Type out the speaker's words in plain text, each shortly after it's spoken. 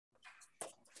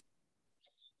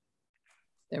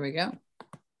There we go.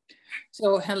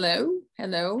 So hello.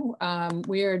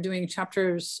 We are doing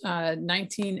chapters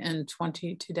 19 and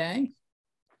 20 today.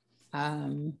 I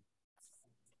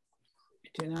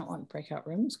do not want breakout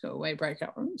rooms. Go away,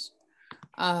 breakout rooms.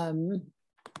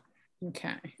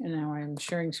 Okay, and now I'm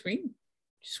sharing screen.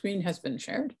 Screen has been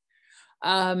shared.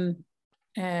 And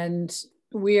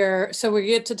we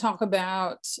get to talk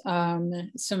about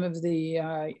some of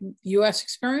the US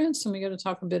experience, and we get to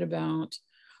talk a bit about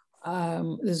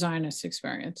the Zionist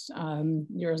experience,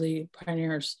 the early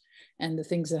pioneers and the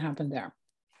things that happened there.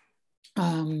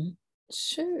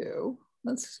 So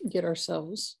let's get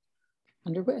ourselves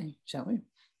underway, shall we?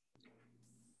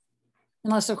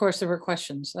 Unless, of course, there were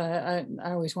questions. I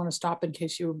always want to stop in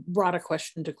case you brought a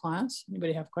question to class.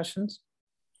 Anybody have questions?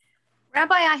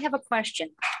 Rabbi, I have a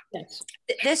question.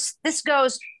 Yes. This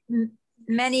goes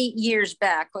many years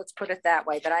back, let's put it that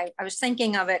way, but I was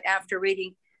thinking of it after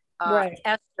reading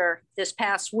Esther this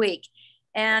past week.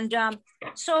 And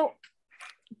so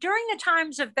during the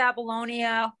times of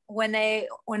Babylonia, when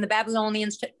the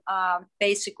Babylonians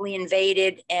basically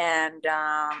invaded and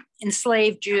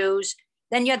enslaved Jews,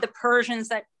 then you had the Persians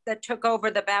that took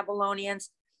over the Babylonians.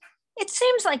 It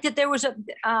seems like that there was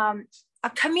a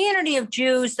community of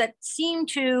Jews that seemed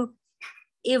to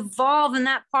evolve in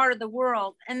that part of the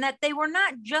world, and that they were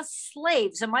not just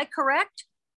slaves. Am I correct?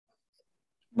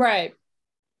 Right.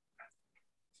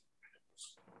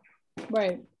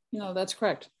 No, that's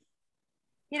correct.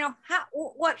 You know,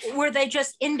 what were they,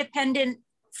 just independent,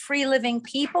 free living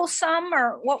people, some,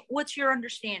 or what's your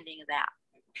understanding of that?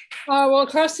 Well,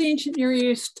 across the ancient Near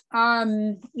East,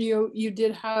 you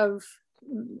did have,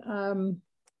 let me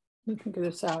think of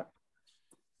this out.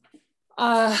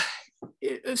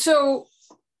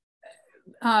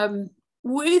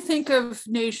 We think of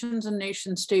nations and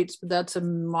nation states, but that's a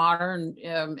modern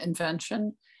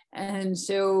invention. And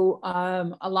so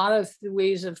a lot of the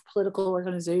ways of political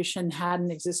organization hadn't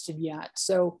existed yet.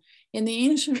 So in the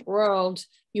ancient world,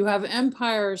 you have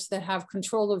empires that have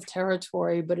control of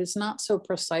territory, but it's not so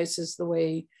precise as the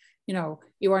way,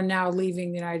 you are now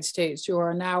leaving the United States, you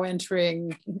are now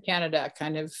entering Canada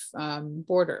kind of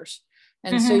borders.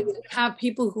 And so you have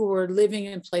people who are living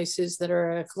in places that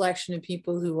are a collection of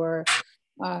people who are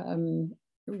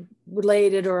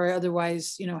related or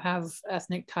otherwise, have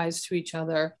ethnic ties to each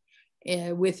other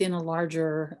within a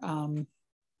larger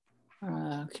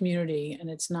community.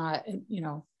 And it's not,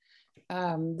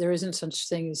 there isn't such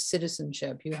thing as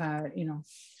citizenship. You have,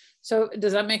 so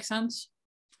does that make sense?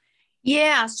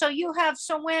 Yeah. So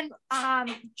when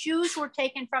Jews were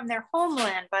taken from their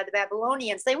homeland by the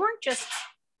Babylonians, they weren't just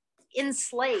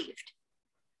enslaved.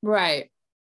 Right.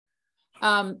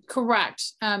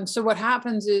 Correct. So what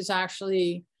happens is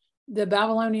actually the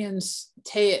Babylonians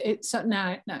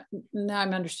now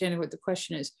I'm understanding what the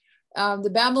question is. The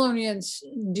Babylonians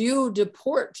do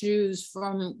deport Jews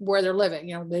from where they're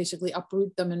living, basically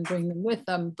uproot them and bring them with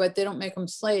them, but they don't make them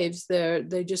slaves.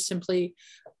 They just simply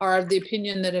are of the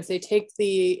opinion that if they take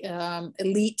the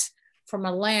elite from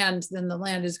a land, then the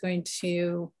land is going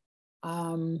to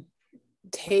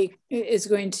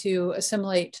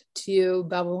assimilate to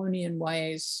Babylonian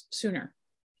ways sooner.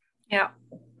 Yeah.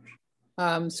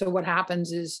 So what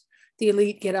happens is the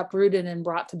elite get uprooted and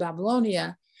brought to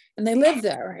Babylonia, and they live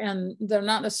there, and they're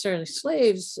not necessarily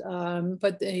slaves,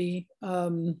 but they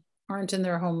aren't in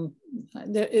their home.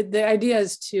 The idea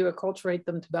is to acculturate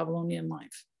them to Babylonian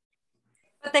life.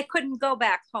 But they couldn't go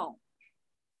back home.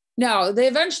 No, they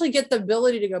eventually get the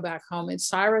ability to go back home. It's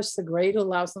Cyrus the Great who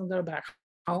allows them to go back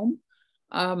home.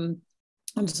 And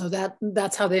so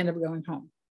that's how they end up going home.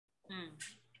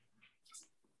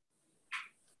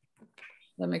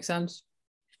 That makes sense?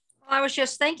 Well, I was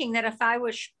just thinking that if I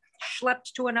was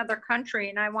schlepped to another country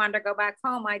and I wanted to go back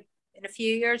home, in a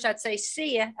few years, I'd say,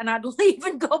 see ya, and I'd leave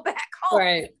and go back home.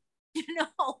 Right.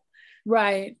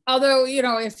 Right. Although,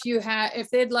 if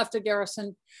they'd left a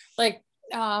garrison, like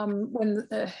when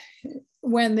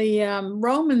the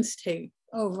Romans take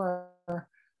over,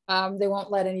 they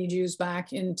won't let any Jews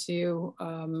back into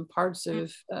parts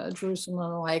of Jerusalem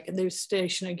and the like, and they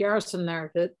station a garrison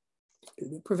there to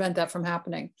prevent that from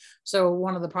happening. So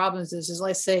one of the problems is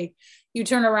let's say you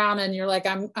turn around and you're like,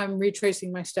 I'm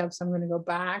retracing my steps, I'm going to go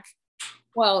back.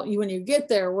 Well, when you get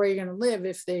there, where are you going to live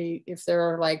if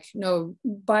they're like, no,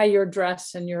 by your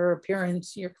dress and your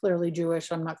appearance, you're clearly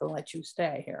Jewish, I'm not going to let you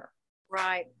stay here.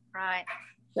 Right.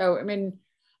 So, I mean,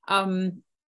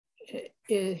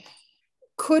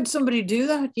 could somebody do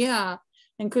that? Yeah.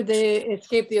 And could they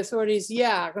escape the authorities?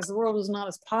 Yeah, because the world was not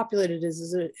as populated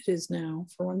as it is now,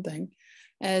 for one thing.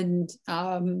 And,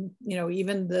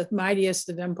 even the mightiest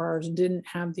of empires didn't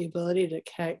have the ability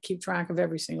to keep track of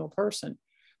every single person.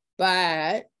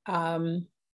 but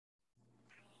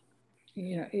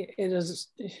you know, it is.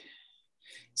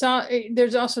 So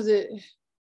there's also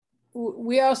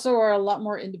we also are a lot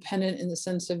more independent in the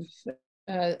sense of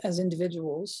as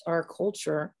individuals. Our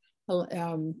culture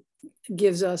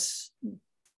gives us.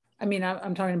 I mean,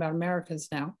 I'm talking about Americans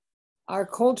now. Our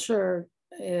culture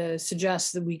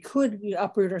suggests that we could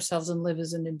uproot ourselves and live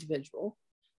as an individual.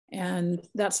 And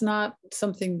that's not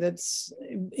something that's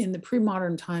in the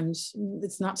pre-modern times,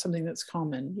 it's not something that's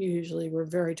common. Usually we're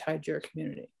very tied to your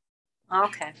community.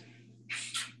 Okay.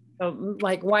 So,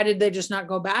 like, why did they just not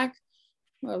go back?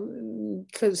 Well,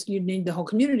 because you need the whole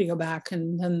community to go back,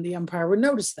 and then the empire would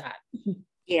notice that.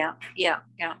 Yeah.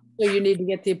 So you need to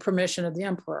get the permission of the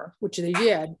emperor, which they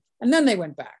did, and then they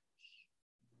went back.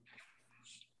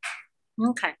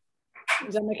 Okay.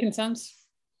 Is that making sense?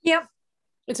 Yep.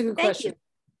 It's a good Thank question. you.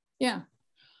 Yeah.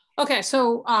 Okay,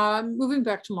 so moving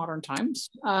back to modern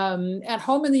times, at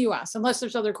home in the US, unless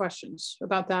there's other questions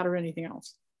about that or anything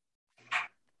else.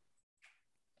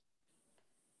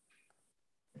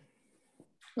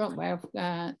 Well, I've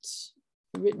got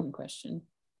a written question.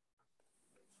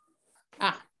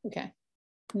 Ah, okay.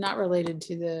 Not related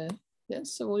to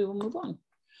this, so we will move on.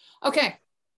 Okay.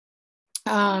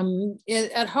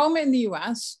 At home in the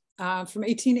US, from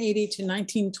 1880 to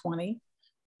 1920,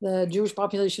 the Jewish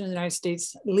population in the United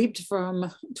States leaped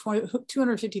from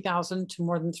 250,000 to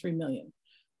more than 3 million.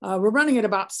 We're running at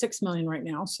about 6 million right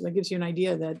now. So that gives you an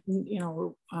idea that, you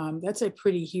know, that's a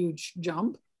pretty huge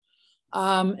jump.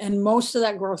 And most of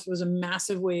that growth was a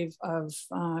massive wave of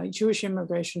Jewish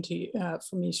immigration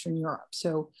from Eastern Europe.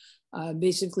 So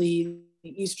basically,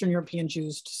 the Eastern European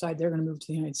Jews decide they're going to move to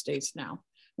the United States now.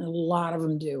 And a lot of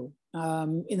them do.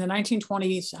 In the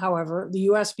 1920s, however, the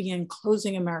US began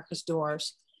closing America's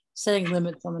doors, setting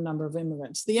limits on the number of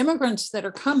immigrants. The immigrants that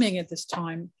are coming at this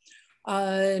time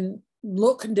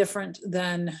look different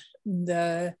than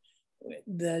the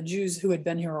Jews who had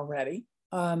been here already.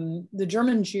 The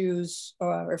German Jews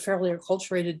are fairly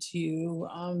acculturated to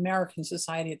American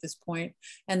society at this point,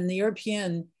 and the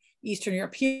Eastern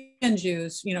European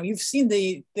Jews, you know, you've seen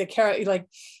the like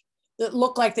that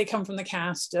look like they come from the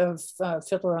cast of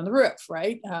Fiddler on the Roof,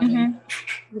 right? And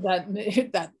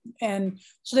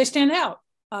so they stand out.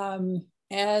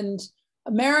 And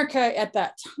America at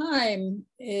that time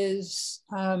is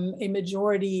a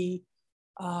majority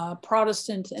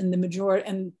Protestant, and the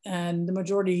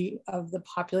majority of the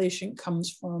population comes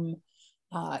from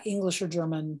English or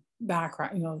German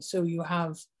background. You know, so you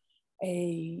have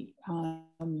a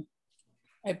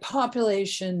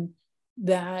population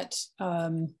that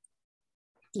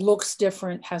looks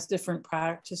different, has different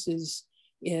practices,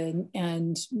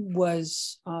 and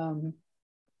was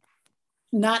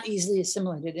not easily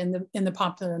assimilated in the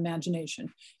popular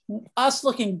imagination. Us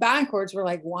looking backwards, we're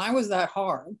like, why was that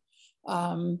hard?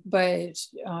 But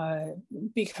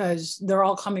because they're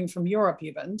all coming from Europe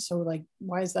even, so we're like,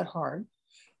 why is that hard?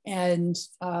 And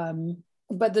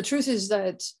but the truth is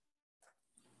that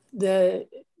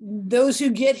those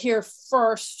who get here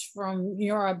first from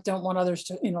Europe don't want others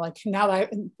to, you know, like now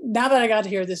that I got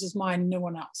here, this is mine, no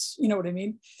one else. You know what I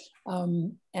mean?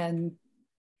 And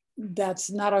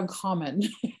that's not uncommon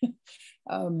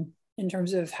in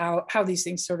terms of how these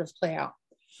things sort of play out.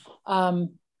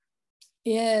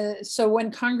 So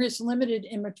when Congress limited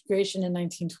immigration in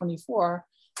 1924,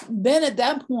 then at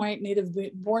that point,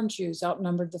 native-born Jews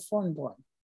outnumbered the foreign-born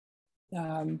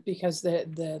because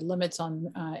the limits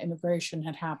on immigration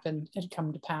had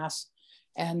come to pass.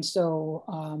 And so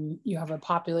you have a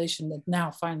population that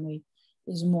now finally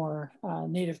is more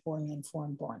native-born than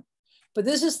foreign-born. But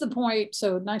this is the point,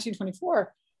 so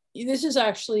 1924, this is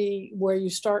actually where you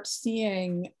start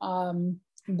seeing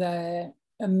the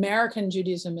American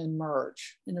Judaism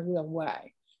emerge in a real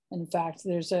way. In fact,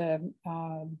 there's a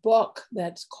book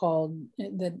that's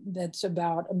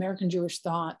about American Jewish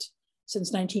thought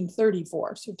since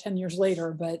 1934, so 10 years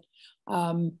later, but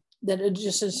that it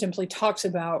just simply talks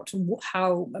about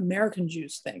how American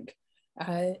Jews think.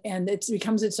 And it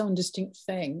becomes its own distinct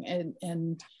thing.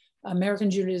 And American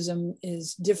Judaism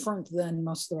is different than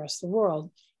most of the rest of the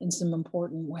world in some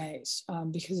important ways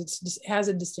because it has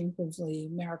a distinctively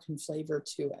American flavor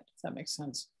to it, if that makes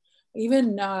sense.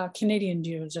 Even Canadian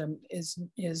Judaism is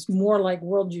more like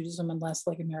world Judaism and less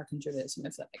like American Judaism,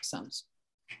 if that makes sense.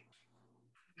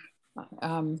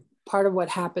 Part of what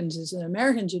happens is in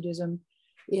American Judaism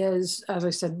is, as I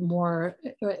said, more,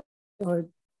 or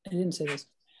I didn't say this,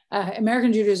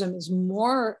 American Judaism is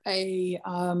more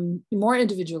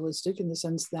individualistic in the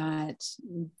sense that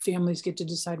families get to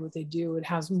decide what they do. It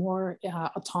has more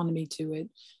autonomy to it,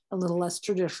 a little less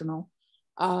traditional.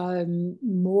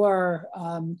 more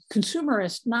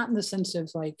consumerist, not in the sense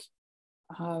of like,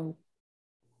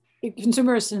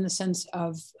 consumerist in the sense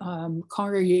of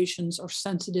congregations are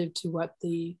sensitive to what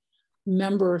the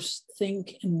members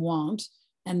think and want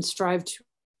and strive to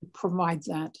provide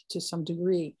that to some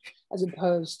degree, as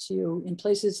opposed to in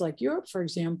places like Europe, for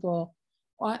example,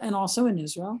 and also in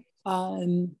Israel,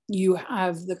 you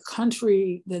have the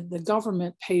country, the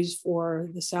government pays for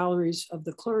the salaries of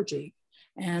the clergy,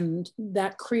 and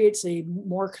that creates a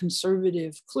more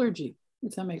conservative clergy,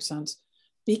 if that makes sense,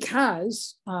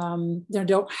 because they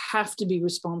don't have to be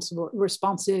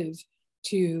responsive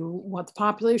to what the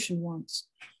population wants.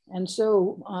 And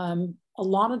so a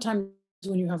lot of times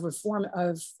when you have reform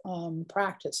of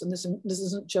practice, and this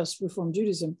isn't just Reform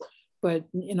Judaism, but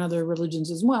in other religions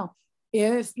as well,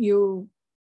 if you,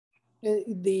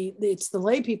 it's the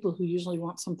lay people who usually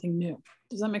want something new.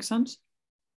 Does that make sense?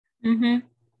 Mm-hmm.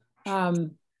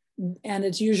 And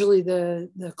it's usually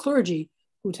the clergy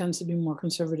who tends to be more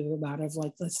conservative about it, of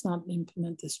like, let's not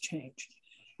implement this change.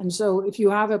 And so if you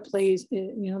have a place,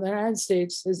 the United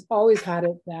States has always had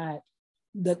it that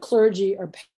the clergy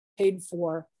are paid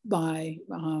for by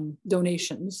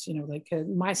donations, like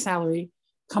my salary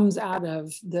comes out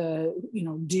of the,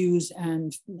 dues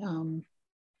and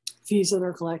fees that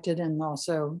are collected, and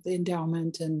also the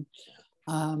endowment and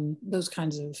those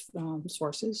kinds of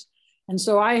sources. And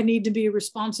so I need to be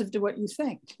responsive to what you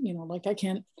think, like I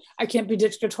can't be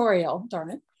dictatorial, darn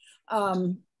it.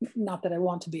 Not that I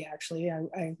want to be, actually,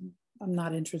 I'm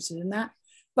not interested in that,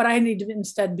 but I need to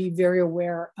instead be very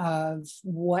aware of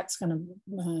what's going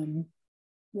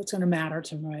to matter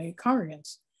to my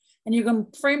congregants. And you can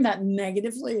frame that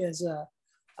negatively as a,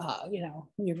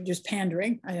 you're just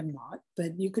pandering. I am not,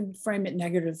 but you could frame it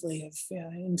negatively if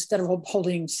instead of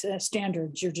upholding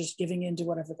standards, you're just giving in to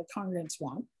whatever the congregants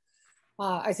want.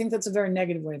 I think that's a very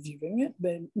negative way of viewing it,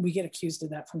 but we get accused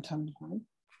of that from time to time.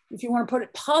 If you want to put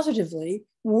it positively,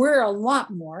 we're a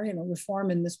lot more, reform,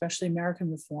 and especially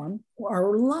American reform,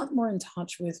 are a lot more in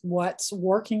touch with what's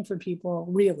working for people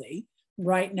really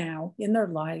right now in their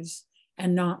lives,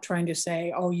 and not trying to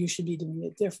say, oh, you should be doing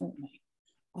it differently.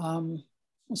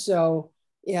 So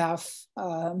if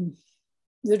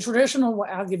the traditional,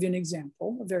 I'll give you an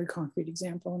example, a very concrete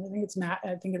example, and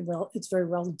I think it's very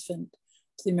relevant to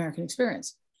the American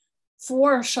experience.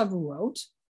 For Shavuot,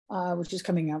 which is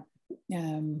coming up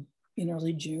in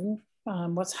early June,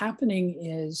 what's happening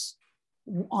is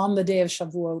on the day of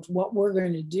Shavuot, what we're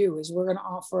going to do is we're going to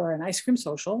offer an ice cream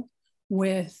social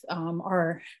with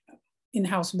our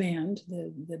in-house band,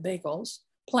 the Bagels,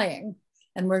 playing.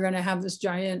 And we're going to have this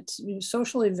giant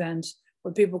social event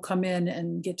where people come in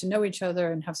and get to know each other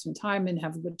and have some time and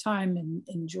have a good time and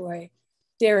enjoy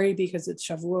dairy because it's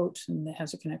Shavuot and it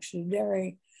has a connection to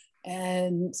dairy.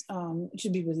 And it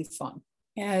should be really fun.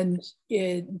 And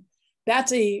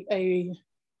that's a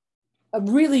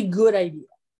really good idea.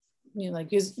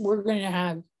 Because we're going to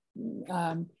have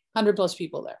 100 plus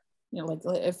people there.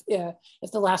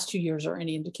 If the last 2 years are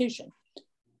any indication.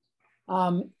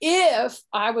 If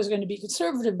I was going to be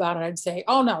conservative about it, I'd say,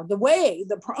 oh no,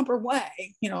 the proper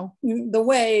way, the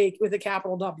way with a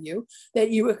capital W that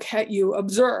you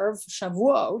observe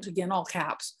Shavuot, again, all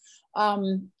caps,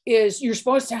 is you're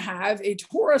supposed to have a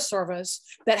Torah service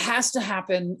that has to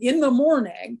happen in the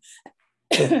morning,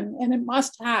 and it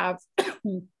must have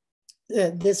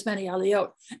this many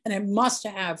aliyot, and it must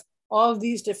have all of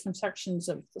these different sections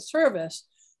of the service.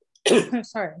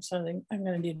 Sorry, I'm going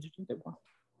to need to do it more.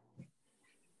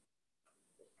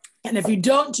 And if you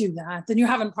don't do that, then you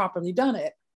haven't properly done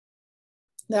it.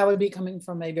 That would be coming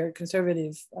from a very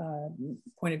conservative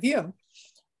point of view.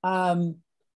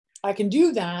 I can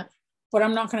do that, but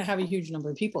I'm not going to have a huge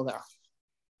number of people there.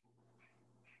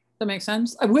 That makes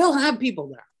sense? I will have people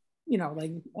there.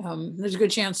 There's a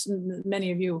good chance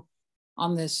many of you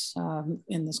on this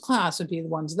in this class would be the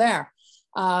ones there.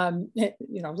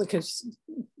 Because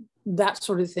that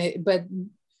sort of thing. But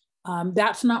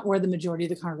that's not where the majority of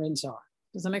the congregants are.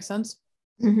 Does that make sense?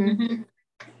 Mm-hmm.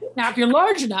 Now, if you're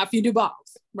large enough, you do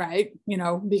both, right?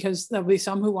 Because there'll be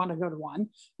some who want to go to one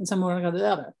and some who want to go to the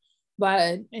other.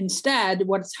 But instead,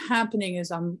 what's happening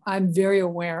is I'm very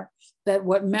aware that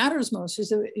what matters most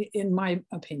is, in my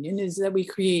opinion, is that we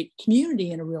create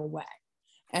community in a real way,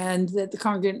 and that the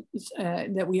congregants,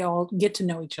 that we all get to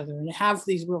know each other and have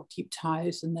these real deep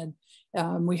ties, and then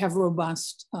we have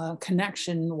robust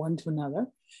connection one to another.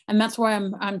 And that's why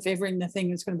I'm favoring the thing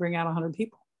that's going to bring out 100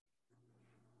 people.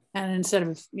 And instead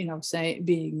of, say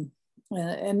being,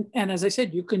 and as I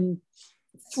said, you can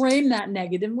frame that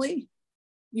negatively,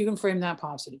 you can frame that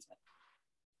positively.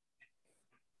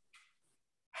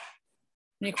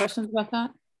 Any questions about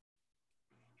that?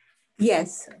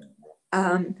 Yes.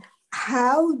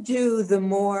 How do the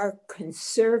more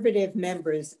conservative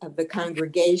members of the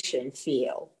congregation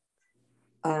feel?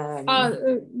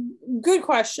 Good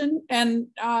question. And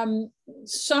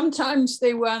sometimes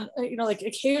they want, like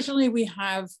occasionally we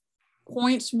have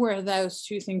points where those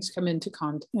two things come into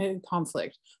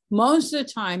conflict. Most of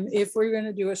the time, if we're going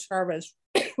to do a service,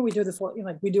 we do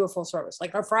we do a full service.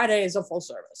 Like our Friday is a full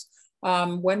service.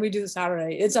 When we do the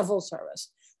Saturday, it's a full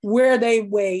service. Where they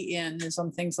weigh in is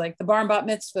on things like the bar and bat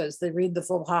mitzvahs, they read the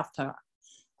full haftarah.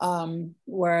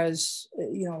 Whereas,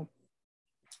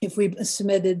 if we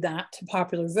submitted that to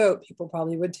popular vote, people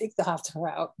probably would take the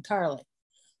haftarah out entirely.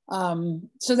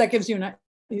 So that gives you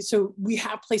so we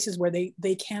have places where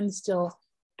they can still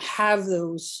have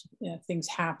those things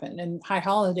happen. And high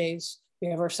holidays, we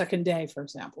have our second day, for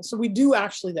example. So we do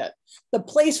actually that. The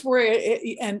place where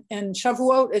and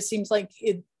Shavuot, it seems like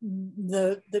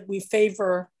that we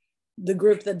favor the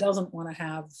group that doesn't want to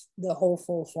have the whole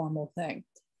full formal thing.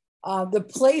 The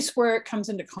place where it comes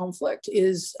into conflict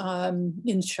is in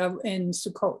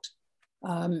Sukkot,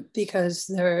 because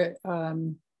there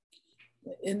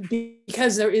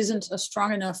isn't a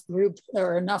strong enough group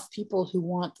or enough people who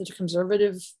want the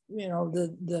conservative,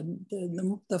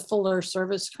 the fuller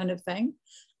service kind of thing,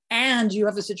 and you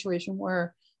have a situation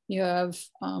where you have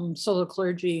solo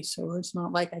clergy, so it's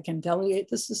not like I can delegate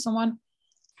this to someone.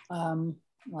 Well,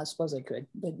 I suppose I could,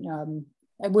 but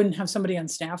I wouldn't have somebody on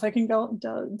staff I can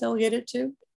delegate it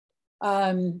to.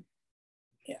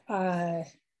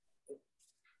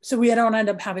 So we don't end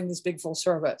up having this big full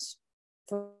service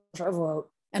for Shavuot.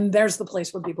 And there's the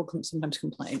place where people can sometimes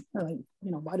complain. They're like,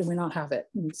 why do we not have it?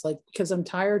 And it's like, because I'm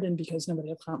tired and because nobody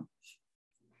will come.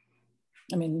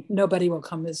 I mean, nobody will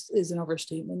come is an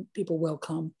overstatement. People will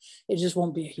come. It just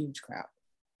won't be a huge crowd.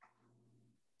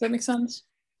 Does that make sense?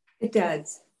 It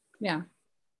does. Yeah.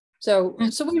 So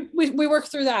we work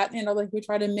through that, we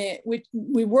try to make,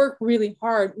 we work really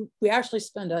hard. We actually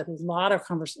spend a lot of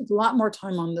a lot more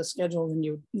time on the schedule than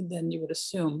you would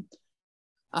assume,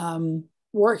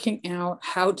 working out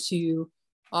how to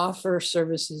offer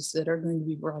services that are going to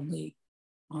be broadly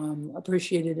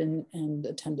appreciated and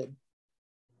attended,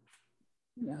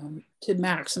 to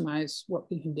maximize what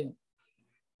we can do.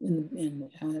 And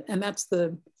that's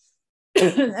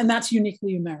and that's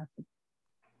uniquely American.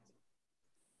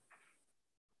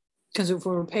 Because if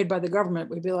we were paid by the government,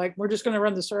 we'd be like, we're just going to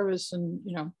run the service and,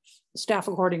 staff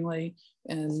accordingly.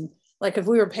 And like if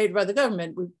we were paid by the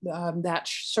government, that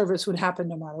service would happen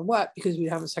no matter what, because we'd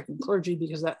have a second clergy,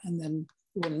 and then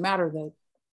it wouldn't matter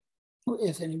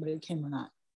if anybody came or not.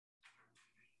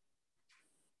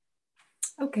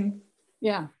 Okay.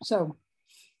 Yeah. So,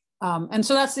 and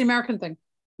so that's the American thing,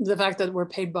 the fact that we're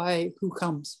paid by who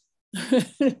comes.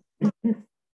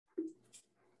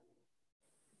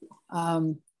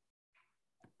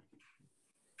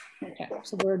 Okay,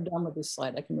 so we're done with this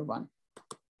slide. I can move on.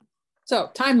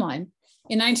 So timeline.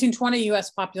 In 1920,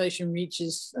 US population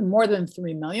reaches more than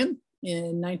 3 million.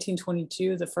 In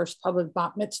 1922, the first public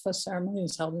bat mitzvah ceremony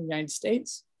was held in the United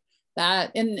States.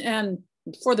 And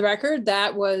for the record,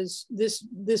 that was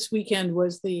this weekend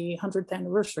was the 100th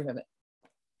anniversary of it.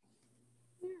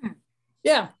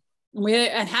 Yeah,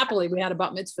 and happily we had a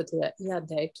bat mitzvah that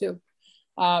day too.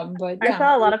 But yeah. I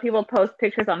saw a lot of people post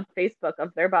pictures on Facebook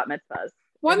of their bat mitzvahs.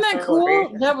 Wasn't that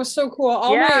cool? That was so cool.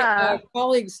 All my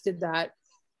colleagues did that.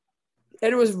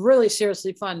 And it was really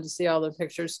seriously fun to see all the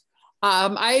pictures.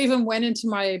 I even went into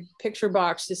my picture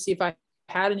box to see if I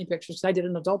had any pictures. I did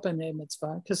an adult b'nai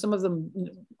mitzvah because some of them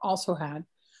also had.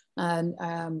 And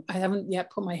I haven't yet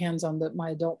put my hands on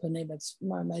my adult b'nai mitzvah,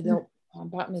 my adult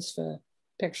bat mitzvah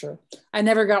picture. I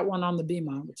never got one on the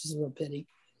bima, which is a real pity.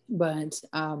 But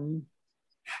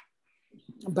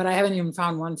I haven't even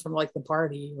found one from like the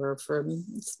party or from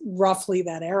roughly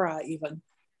that era even.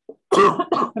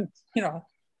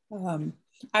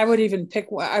 I would even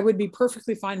I would be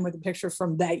perfectly fine with a picture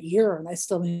from that year, and I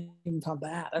still didn't even found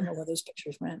that. I don't know where those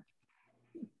pictures went,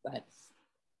 but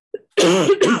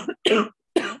I'm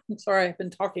sorry, I've been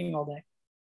talking all day.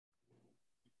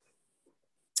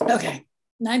 Okay,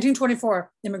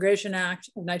 1924, Immigration Act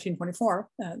of 1924,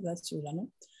 that's redundant,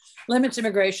 limits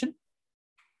immigration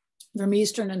from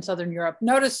Eastern and Southern Europe.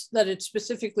 Notice that it's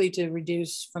specifically to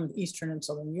reduce from Eastern and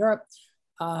Southern Europe.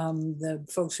 The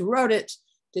folks who wrote it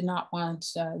did not want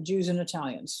Jews and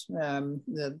Italians.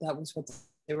 That was what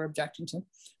they were objecting to,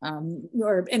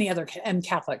 or any other, and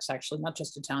Catholics actually, not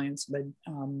just Italians, but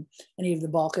any of the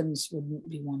Balkans wouldn't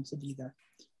be wanted either.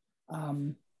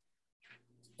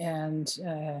 And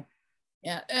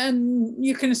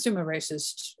you can assume a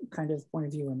racist kind of point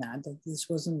of view in that this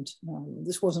wasn't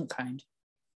kind.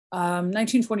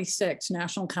 1926,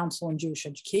 National Council on Jewish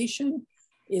Education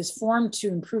is formed to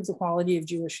improve the quality of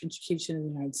Jewish education in the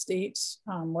United States.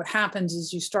 What happens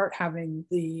is you start having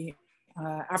the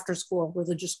after school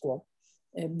religious school.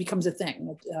 It becomes a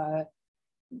thing.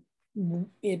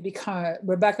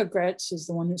 Rebecca Gretz is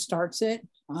the one who starts it.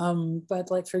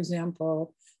 But like, for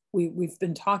example, we've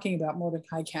been talking about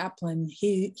Mordecai Kaplan.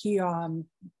 He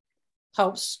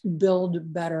helps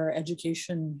build better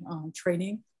education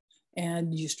training.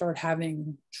 And you start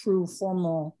having true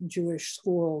formal Jewish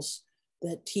schools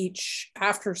that teach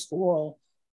after school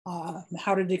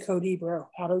how to decode Hebrew,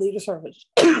 how to lead a service.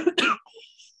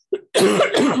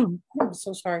 I'm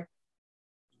so sorry.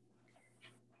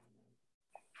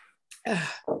 Now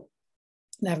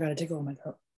I've got to take over my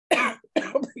throat. Oh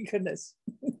my goodness.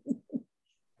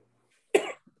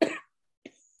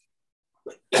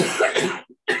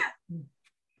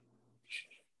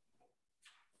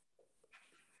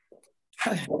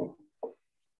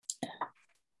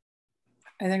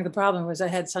 I think the problem was I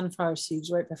had sunflower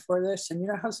seeds right before this, and you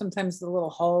know how sometimes the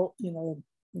little hole,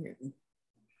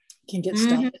 can get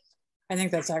stuck. I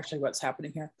think that's actually what's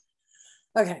happening here.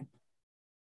 Okay.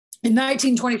 In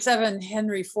 1927,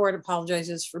 Henry Ford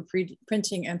apologizes for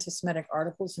printing anti-Semitic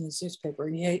articles in his newspaper.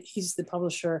 He's the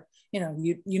publisher,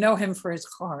 you know him for his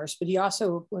cars, but he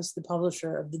also was the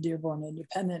publisher of the Dearborn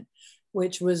Independent,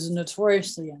 which was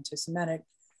notoriously anti-Semitic,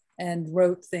 and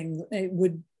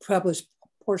would publish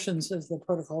portions of the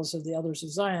Protocols of the Elders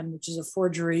of Zion, which is a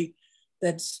forgery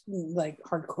that's like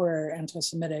hardcore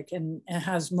anti-Semitic, and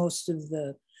has most of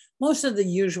the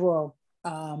usual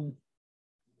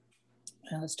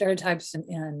stereotypes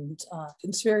and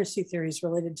conspiracy theories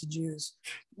related to Jews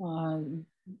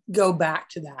go back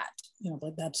to that.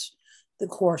 But that's the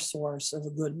core source of a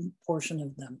good portion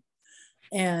of them,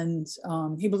 and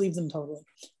he believed them totally.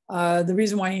 The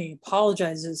reason why he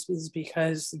apologizes is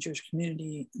because the Jewish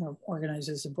community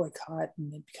organizes a boycott,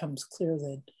 and it becomes clear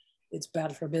that it's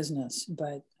bad for business.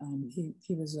 But he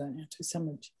was an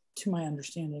anti-Semite, to my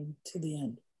understanding, to the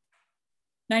end.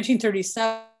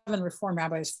 1937, Reform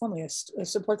rabbis formally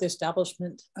support the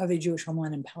establishment of a Jewish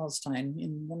homeland in Palestine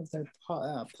in one of their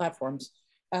platforms.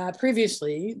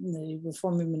 Previously, the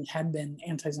Reform movement had been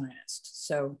anti-Zionist,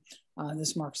 so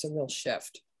this marks a real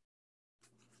shift.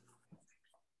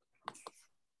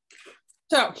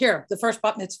 So here, the first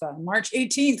bat mitzvah, March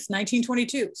 18th,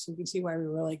 1922. So you can see why we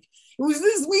were like, it was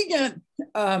this weekend.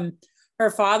 Her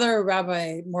father,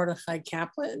 Rabbi Mordecai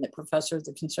Kaplan, a professor of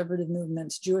the conservative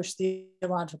movement's Jewish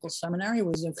Theological Seminary,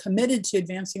 was committed to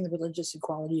advancing the religious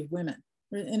equality of women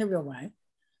in a real way.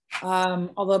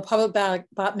 Although public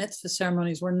bat mitzvah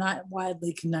ceremonies were not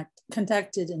widely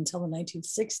conducted until the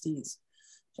 1960s,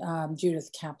 Judith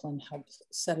Kaplan helped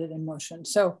set it in motion.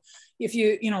 So if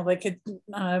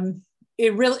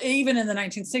it really, even in the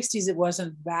 1960s, it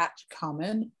wasn't that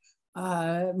common.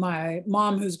 My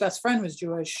mom, whose best friend was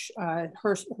Jewish,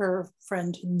 her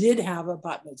friend did have a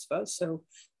bat mitzvah. So,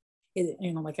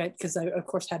 because I, of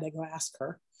course, had to go ask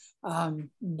her.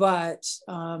 But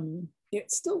it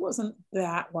still wasn't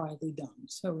that widely done.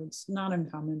 So it's not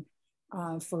uncommon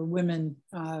for women.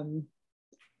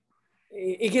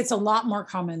 It gets a lot more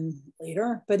common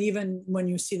later, but even when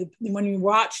you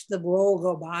watch the roll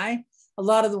go by, a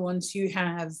lot of the ones you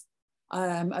have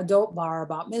adult bar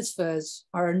bat mitzvahs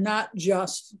are not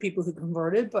just people who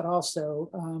converted, but also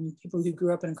people who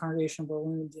grew up in a congregation where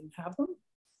women didn't have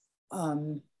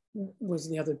them, was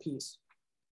the other piece.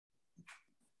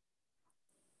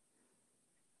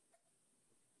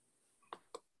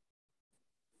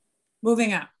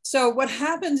 Moving on. So what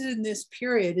happens in this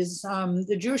period is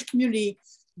the Jewish community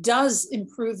does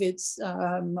improve its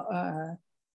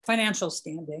financial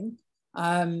standing.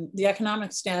 The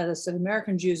economic status of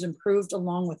American Jews improved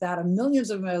along with that of millions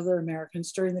of other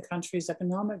Americans during the country's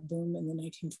economic boom in the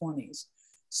 1920s.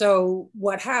 So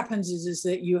what happens is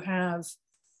that you have,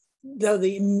 though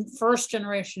the first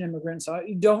generation immigrants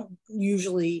don't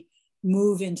usually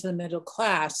move into the middle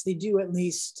class, they do at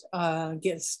least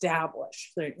get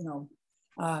established. They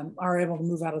are able to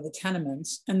move out of the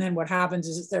tenements. And then what happens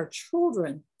is that their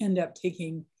children end up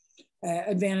taking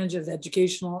advantage of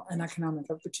educational and economic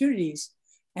opportunities.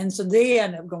 And so they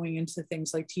end up going into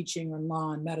things like teaching and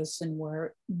law and medicine,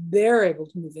 where they're able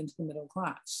to move into the middle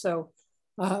class. So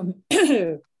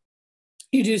you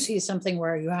do see something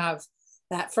where you have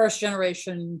that first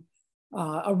generation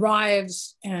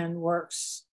arrives and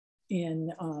works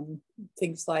in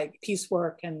things like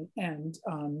piecework and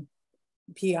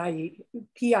PIECE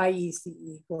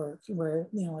work, where,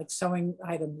 like sewing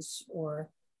items, or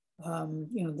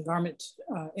the garment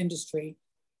industry,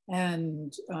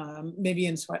 and maybe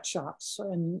in sweatshops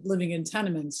and living in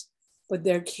tenements. but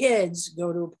their kids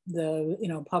go to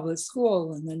the, public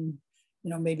school, and then,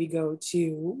 maybe go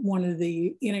to one of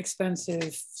the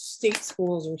inexpensive state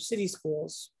schools or city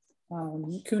schools,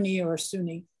 CUNY or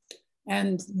SUNY.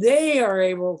 And they are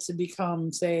able to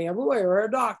become, say, a lawyer or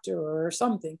a doctor or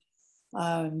something,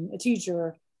 a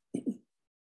teacher.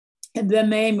 And then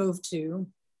they move to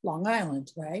Long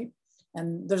Island, right?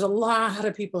 And there's a lot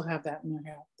of people who have that in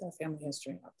their family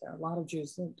history out there. A lot of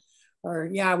Jews that are,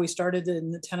 we started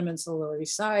in the tenements of the Lower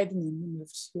East Side and then we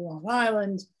moved to Long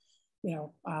Island.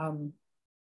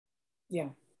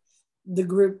 The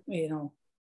group,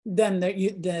 then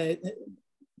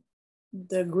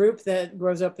the group that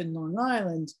grows up in Long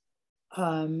Island,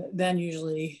 then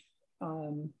usually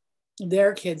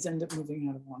their kids end up moving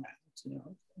out of Long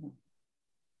Island,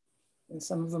 and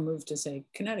some of them move to, say,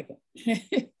 Connecticut.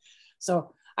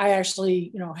 So I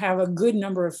actually, have a good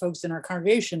number of folks in our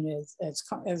congregation as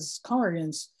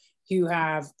congregants who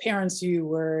have parents who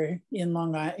were in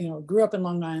Long Island, grew up in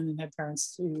Long Island and had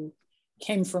parents who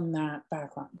came from that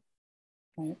background,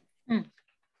 right?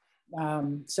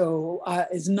 So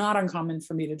it's not uncommon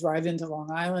for me to drive into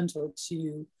Long Island or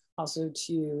to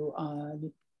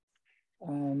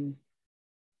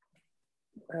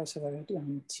where else have I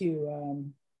done?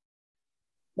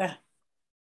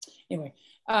 Anyway,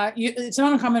 it's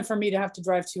not uncommon for me to have to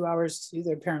drive 2 hours to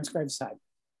their parents' graveside.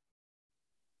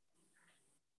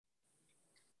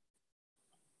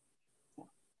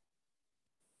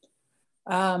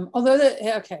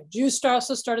 Jews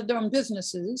also started their own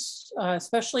businesses,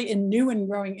 especially in new and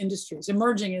growing industries,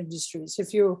 emerging industries.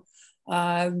 If you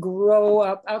grow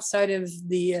up outside of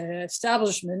the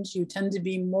establishment, you tend to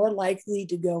be more likely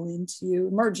to go into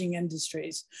emerging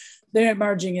industries. The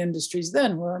emerging industries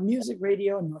then were music,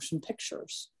 radio, and motion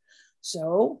pictures.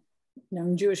 So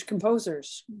young Jewish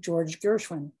composers, George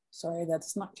Gershwin, sorry,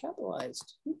 that's not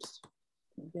capitalized. Oops,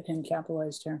 get him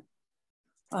capitalized here.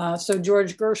 So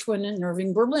George Gershwin and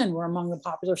Irving Berlin were among the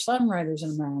popular songwriters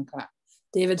in America.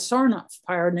 David Sarnoff,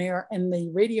 pioneer in the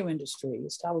radio industry,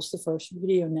 established the first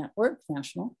radio network,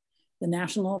 the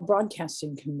National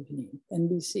Broadcasting Company,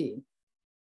 NBC.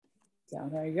 So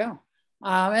there you go.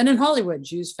 And in Hollywood,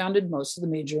 Jews founded most of the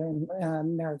major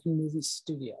American movie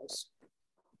studios,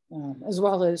 as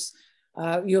well as,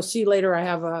 you'll see later, I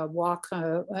have a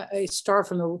star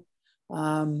from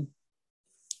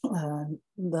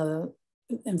the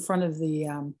in front of the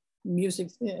music,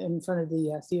 in front of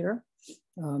the theater.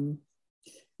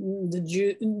 The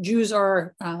Jews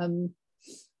are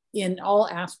in all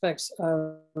aspects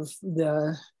of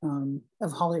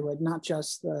Hollywood, not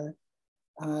just the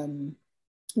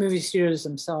movie studios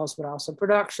themselves, but also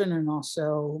production and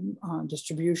also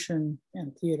distribution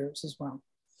and theaters as well.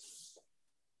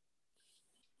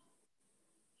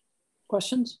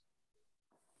 Questions?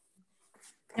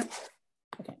 Yep.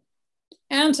 Okay.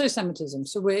 Anti-Semitism.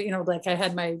 So we, like I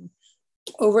had my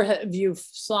overhead view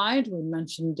slide. We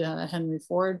mentioned Henry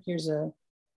Ford. Here's a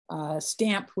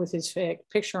stamp with his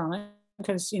picture on it,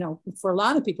 because for a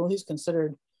lot of people, he's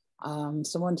considered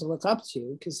someone to look up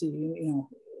to, because he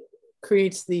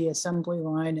creates the assembly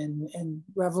line and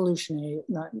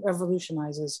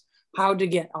revolutionizes how to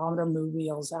get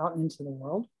automobiles out into the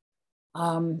world.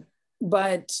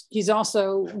 But he's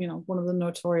also one of the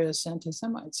notorious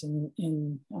anti-Semites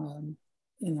in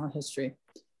our history.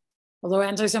 Although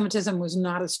anti-Semitism was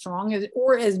not as strong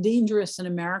or as dangerous in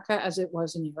America as it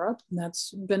was in Europe, and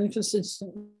that's been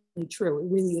consistently true. It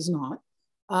really is not.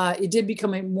 It did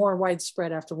become more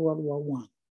widespread after World War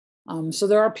I. So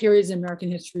there are periods in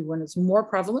American history when it's more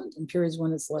prevalent and periods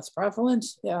when it's less prevalent.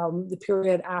 The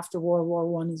period after World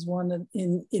War I is one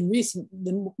in recent,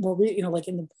 like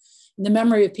in the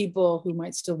memory of people who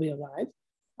might still be alive,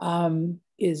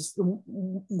 is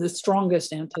the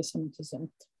strongest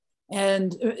anti-Semitism.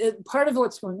 And part of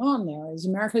what's going on there is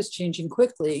America is changing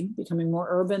quickly, becoming more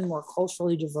urban, more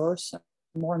culturally diverse,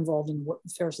 more involved in the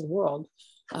affairs of the world.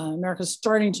 America is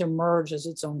starting to emerge as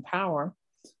its own power.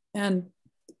 And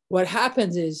what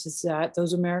happens is that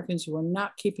those Americans who are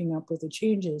not keeping up with the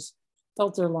changes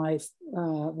felt their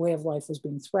way of life was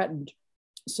being threatened.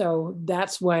 So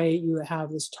that's why you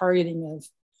have this targeting of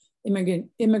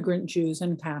immigrant Jews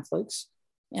and Catholics,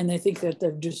 and they think that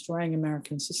they're destroying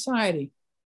American society.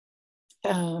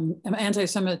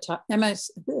 Anti-Semites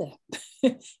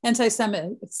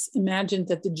imagined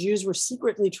that the Jews were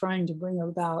secretly trying to bring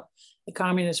about a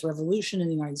communist revolution in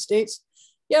the United States,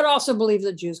 yet also believed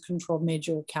that Jews controlled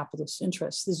major capitalist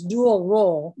interests. This dual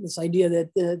role, this idea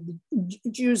that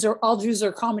all Jews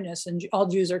are communists and all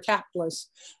Jews are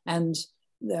capitalists, and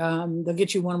they'll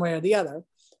get you one way or the other,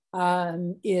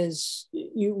 is,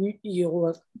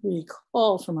 you'll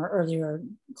recall from our earlier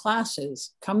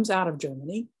classes, comes out of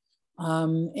Germany,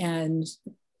 and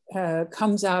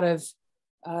comes out of,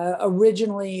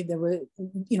 originally there were,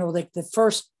 like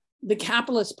the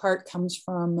capitalist part comes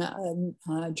from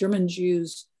German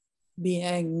Jews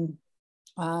being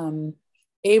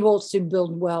able to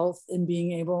build wealth and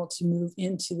being able to move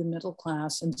into the middle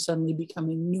class and suddenly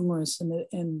becoming numerous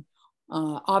and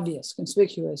obvious,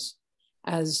 conspicuous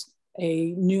as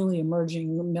a newly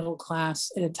emerging middle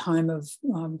class at a time of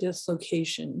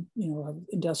dislocation, of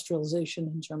industrialization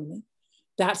in Germany.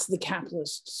 That's the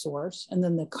capitalist source. And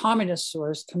then the communist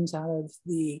source comes out of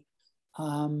the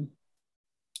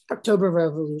October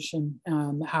Revolution,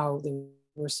 how there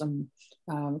were some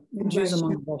Jews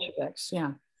among the Bolsheviks,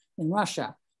 in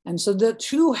Russia. And so the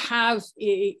two have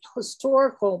a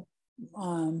historical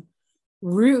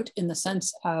root in the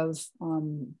sense of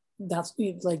that's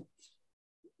like,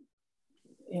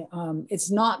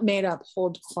 it's not made up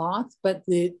whole cloth, but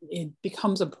it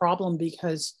becomes a problem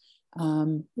because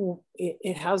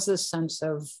it has this sense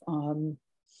of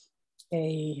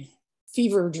a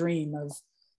fever dream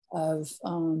of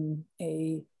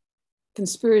a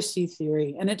conspiracy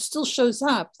theory, and it still shows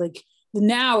up. Like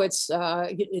now, it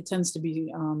tends to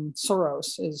be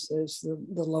Soros is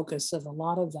the locus of a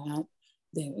lot of that.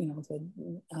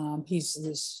 He's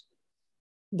this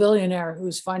billionaire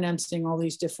who's financing all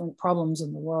these different problems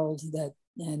in the world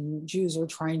and Jews are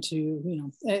trying to,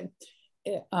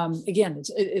 again,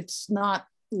 it's not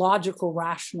logical,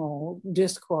 rational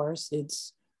discourse.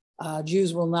 It's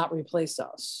Jews will not replace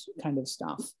us kind of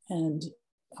stuff. And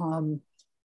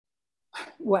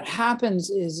what happens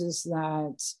is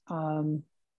that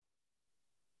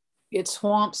it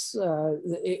swamps,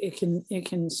 it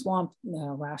can swamp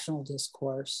rational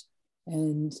discourse.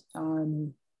 And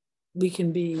we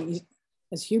can be,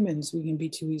 as humans, we can be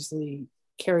too easily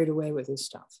carried away with this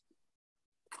stuff.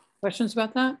 Questions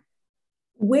about that?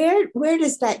 Where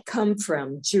does that come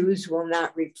from? Jews will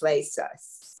not replace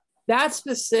us. That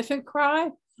specific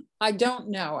cry, I don't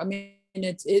know. I mean,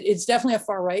 it's definitely a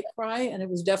far right cry, and it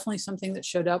was definitely something that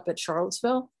showed up at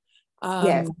Charlottesville.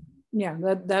 Yes. Yeah,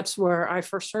 that's where I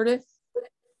first heard it.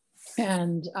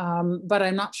 And but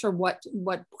I'm not sure what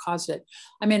caused it.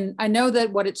 I mean, I know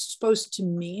that what it's supposed to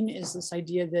mean is this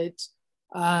idea that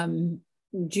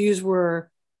Jews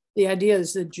were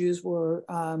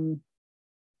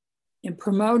in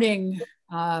promoting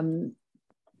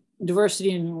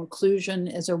diversity and inclusion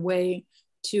as a way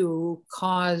to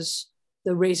cause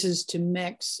the races to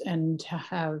mix and to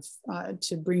have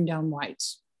to bring down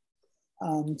whites.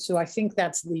 So I think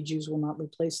that's the Jews will not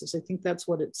replace us. I think that's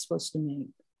what it's supposed to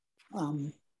mean.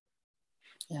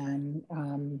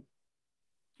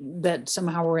 That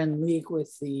somehow we're in league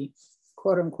with the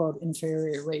quote unquote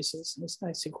inferior races.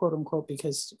 I say quote unquote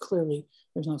because clearly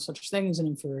there's no such thing as an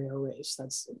inferior race.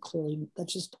 That's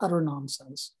just utter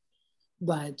nonsense.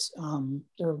 But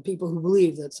there are people who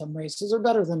believe that some races are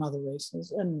better than other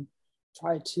races and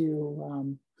try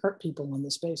to hurt people on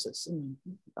this basis,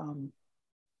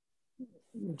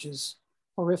 which is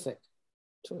horrific.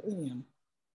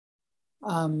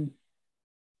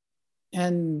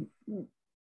 And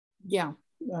yeah,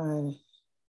 the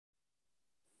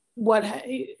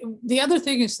other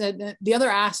thing is that the other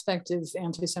aspect of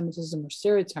anti-Semitism or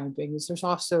stereotyping is there's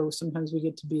also sometimes we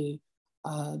get to be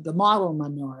the model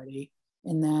minority,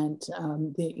 in that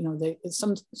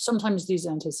sometimes these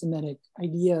anti-Semitic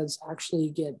ideas actually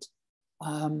get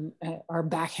are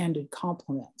backhanded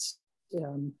compliments,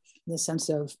 in the sense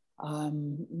of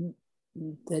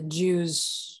the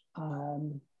Jews.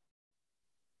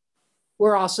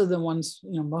 We're also the ones,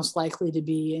 most likely to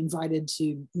be invited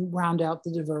to round out the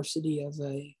diversity of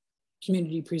a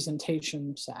community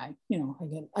presentation. Say, I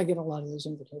get a lot of those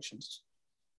invitations,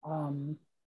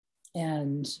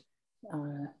 and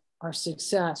our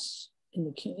success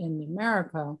in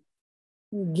America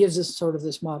gives us sort of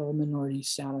this model minority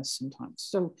status sometimes.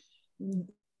 So,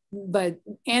 but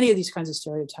any of these kinds of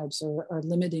stereotypes are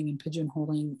limiting and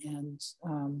pigeonholing and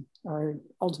are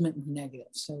ultimately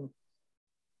negative. So.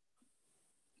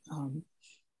 I'm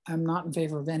not in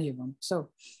favor of any of them. So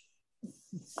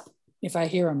if I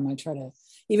hear them, I try to,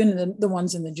 even the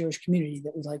ones in the Jewish community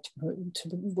that we like to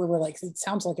where we're like, it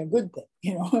sounds like a good thing,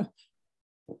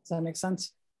 Does that make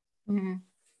sense? Mm-hmm.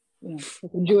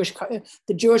 The Yiddish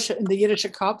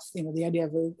Kopf, the idea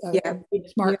of being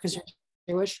smart because you're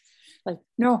Jewish. Like,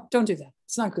 no, don't do that.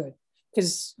 It's not good.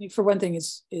 Because for one thing,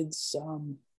 it's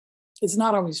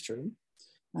not always true.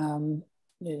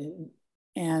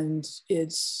 And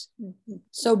it's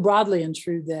so broadly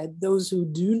untrue that those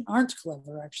who aren't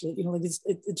clever actually,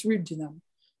 it's rude to them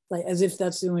like as if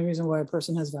that's the only reason why a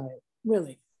person has value.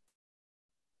 Really.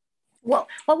 What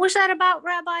was that about,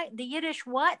 Rabbi? The Yiddish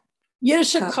what?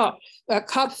 Yiddish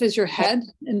kopf is your head,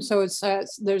 and so it's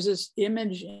there's this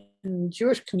image in the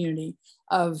Jewish community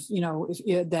of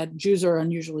that Jews are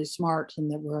unusually smart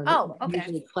and that we're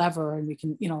unusually clever, and we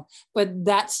can but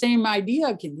that same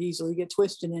idea can easily get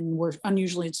twisted, and we're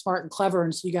unusually smart and clever,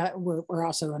 and so we're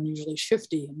also unusually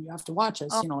shifty, and you have to watch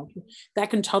us.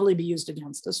 That can totally be used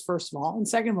against us, first of all, and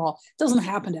second of all, it doesn't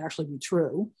happen to actually be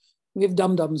true. We have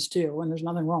dum-dums too, and there's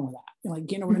nothing wrong with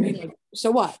that. You know what I mean? Like,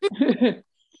 so what?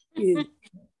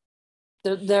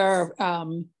 There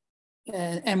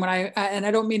and when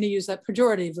I don't mean to use that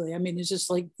pejoratively. I mean, it's just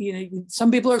like,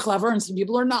 some people are clever and some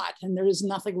people are not, and there is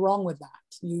nothing wrong with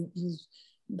that.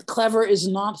 Clever is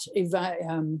not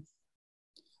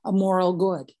a moral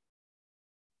good.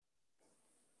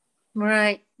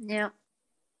 Right. Yeah.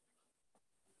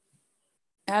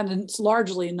 And it's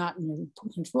largely not in your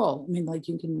control. I mean, like,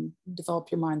 you can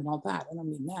develop your mind and all that. I don't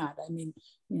mean that. I mean,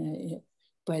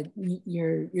 but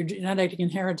your genetic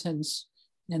inheritance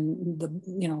and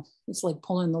it's like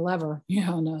pulling the lever,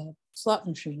 in a slot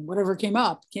machine. Whatever came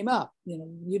up.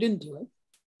 You didn't do it.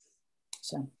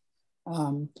 So,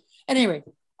 anyway,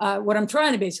 what I'm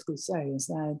trying to basically say is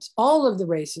that all of the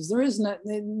races, there is not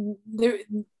there.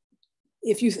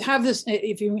 If you have this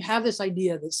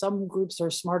idea that some groups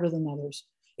are smarter than others,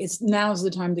 now's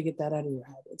the time to get that out of your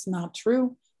head. It's not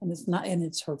true, and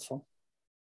it's hurtful.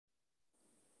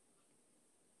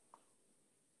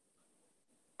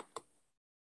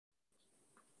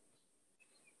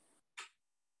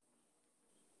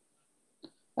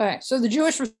 All right, so the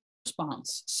Jewish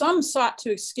response. Some sought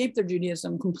to escape their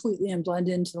Judaism completely and blend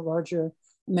into the larger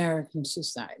American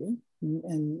society.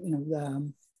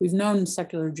 And we've known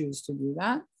secular Jews to do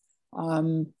that,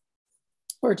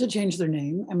 or to change their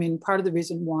name. I mean, part of the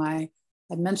reason why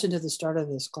I mentioned at the start of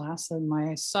this class that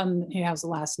my son, he has the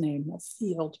last name of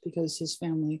Field because his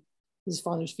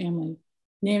father's family,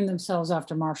 named themselves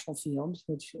after Marshall Field,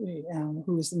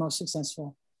 who was the most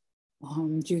successful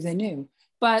Jew they knew.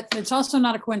 But it's also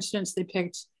not a coincidence they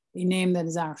picked a name that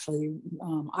is actually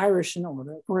Irish in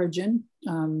origin,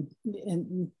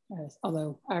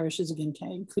 although Irish is, again,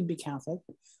 could be Catholic,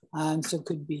 so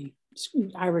could be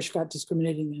Irish got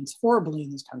discriminated against horribly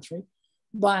in this country.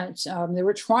 But they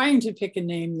were trying to pick a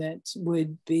name that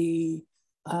would be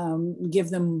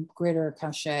give them greater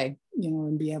cachet,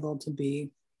 and be able to be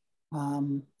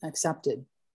accepted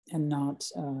and not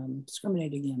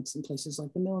discriminated against in places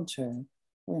like the military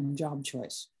or in job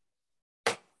choice.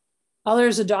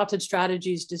 Others adopted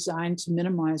strategies designed to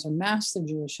minimize or mask their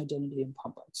Jewish identity in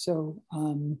public. So,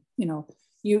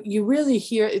 you really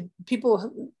hear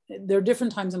people, there are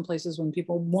different times and places when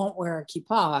people won't wear a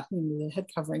kippah, the head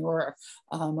covering, or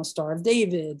a Star of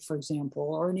David, for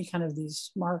example, or any kind of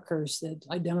these markers that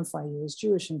identify you as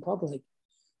Jewish in public.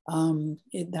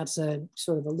 That's a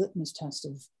sort of a litmus test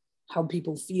of how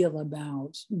people feel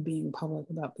about being public,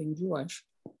 about being Jewish.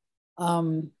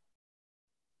 One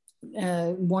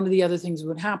of the other things that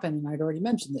would happen, and I'd already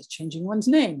mentioned this, changing one's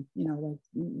name,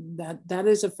 that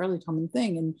is a fairly common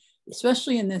thing. And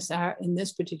especially in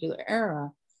this particular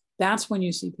era, that's when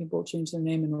you see people change their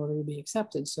name in order to be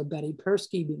accepted. So Betty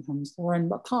Persky becomes Lauren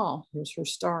Bacall. Here's her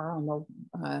star on the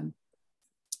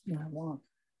wall.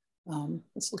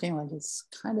 It's looking like it's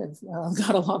kind of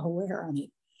got a lot of wear on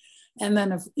it. And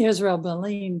then if Israel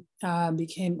Berlin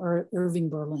became Irving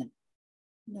Berlin,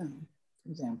 for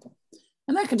example.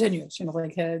 And that continues,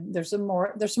 there's some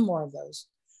more of those.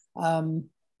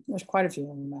 There's quite a few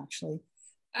of them, actually.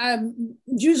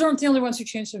 Jews aren't the only ones who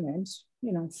change their names,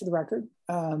 for the record,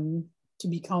 to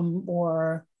become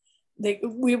more,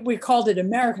 we called it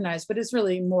Americanized, but it's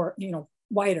really more,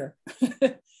 whiter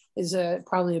is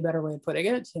probably a better way of putting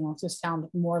it, to sound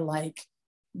more like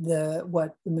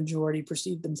what the majority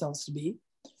perceive themselves to be.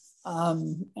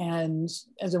 And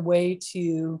as a way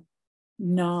to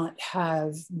not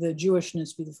have the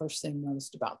Jewishness be the first thing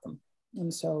noticed about them.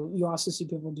 And so you also see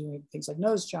people doing things like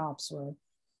nose jobs or,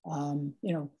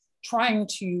 trying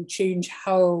to change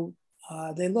how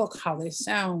they look, how they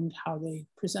sound, how they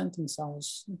present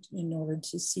themselves in order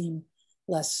to seem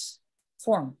less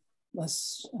foreign,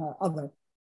 less other.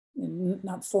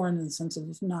 Not foreign in the sense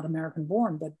of not American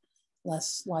born, but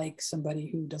less like somebody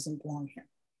who doesn't belong here.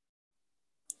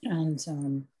 And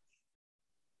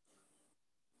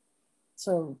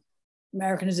so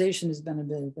Americanization has been a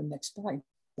bit of a mixed bag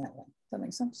that way. Does that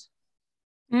make sense?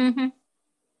 Mm-hmm.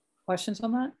 Questions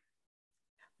on that?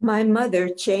 My mother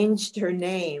changed her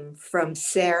name from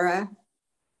Sarah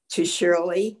to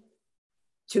Shirley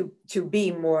to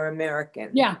be more American.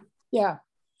 Yeah.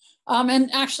 And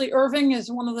actually Irving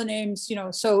is one of the names, you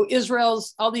know, so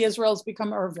all the Israels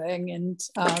become Irving, and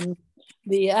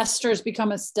the Esthers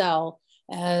become Estelle,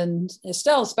 and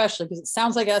Estelle especially because it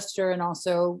sounds like Esther, and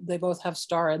also they both have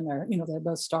star in there, you know, they're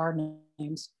both star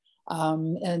names.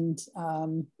 You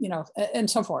know, and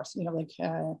so forth, you know, like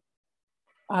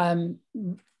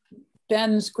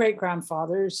Ben's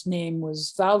great-grandfather's name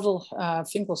was Valvel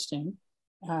Finkelstein,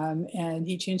 and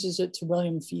he changes it to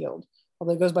William Field,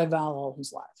 although he goes by Val all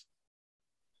his life.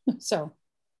 So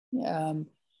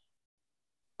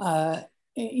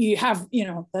you have, you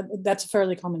know, that's a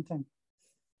fairly common thing.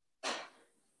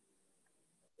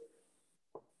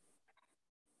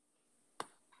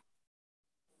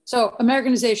 So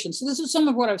Americanization. So this is some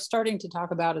of what I was starting to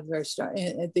talk about at the very start,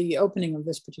 at the opening of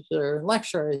this particular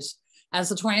lecture, is as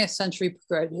the 20th century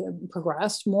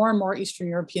progressed, more and more Eastern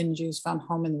European Jews found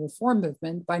home in the Reform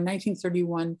movement. By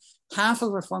 1931, half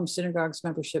of Reform synagogues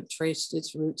membership traced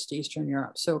its roots to Eastern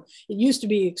Europe. So it used to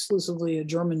be exclusively a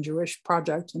German Jewish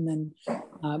project, and then,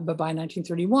 but by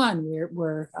 1931,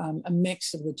 we're a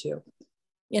mix of the two.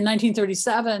 In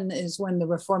 1937 is when the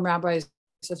Reform rabbis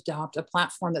adopt a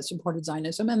platform that supported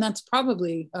Zionism, and that's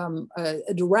probably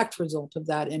a direct result of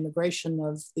that immigration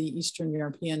of the Eastern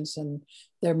Europeans and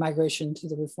their migration to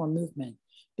the Reform movement.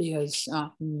 Because I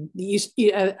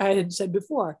had said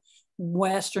before,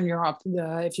 Western Europe,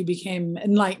 if you became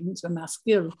enlightened, a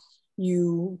maskil,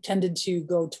 you tended to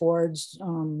go towards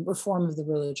reform of the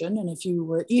religion, and if you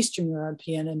were Eastern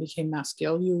European and became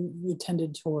maskil, you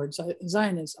tended towards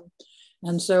Zionism.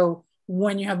 And so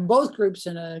when you have both groups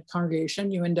in a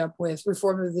congregation, you end up with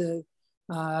reform of the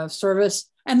service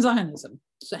and Zionism.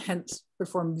 So hence,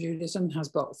 Reform of Judaism has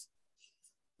both.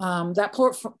 That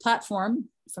platform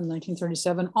from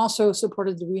 1937 also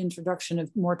supported the reintroduction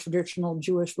of more traditional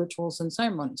Jewish rituals and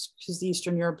ceremonies, because the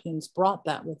Eastern Europeans brought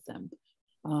that with them.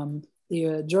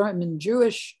 The German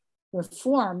Jewish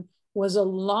reform was a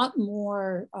lot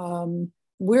more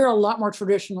we're a lot more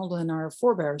traditional than our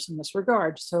forebears in this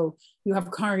regard. So you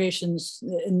have congregations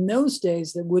in those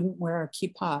days that wouldn't wear a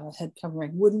kippah, a head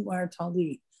covering, wouldn't wear a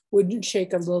talit, wouldn't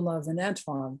shake a lulav and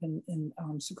etrog in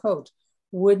Sukkot,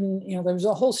 wouldn't, you know, there was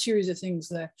a whole series of things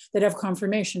that have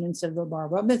confirmation instead of a bar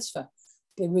mitzvah.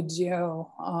 They would, you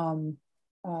know,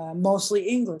 mostly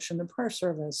English in the prayer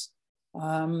service.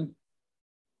 To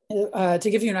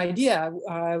give you an idea,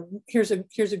 here's a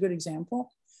good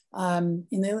example. At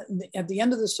the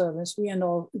end of the service, we end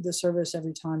all the service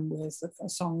every time with a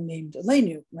song named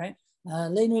Aleinu, right?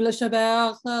 Aleinu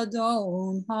l'shaber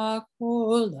l'adon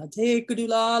hakol l'atei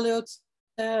kedula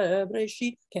le'otzeh.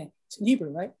 Okay, it's in Hebrew,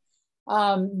 right?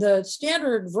 The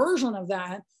standard version of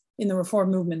that in the Reform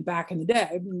movement back in the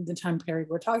day, the time period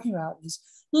we're talking about, is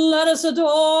let us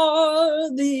adore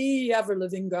the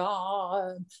ever-living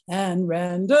God and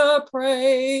render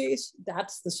praise.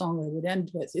 That's the song they would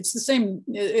end with. It's the same,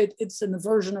 it's in the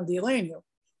version of the Aleinu,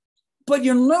 but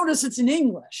you'll notice it's in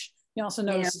English. You also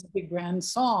notice it's a big grand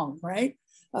song, right?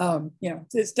 You know,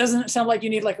 it doesn't sound like you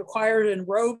need like a choir and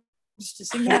robes to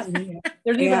sing that. And, you know,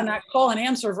 there's even a call and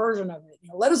answer version of it. You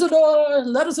know, let us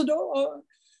adore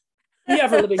the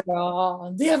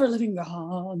ever-living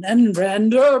God, and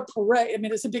render praise. I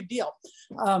mean, it's a big deal.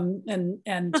 And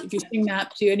if you sing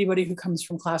that to anybody who comes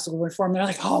from classical reform, they're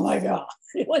like, oh my God.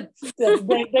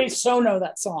 They so know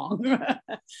that song.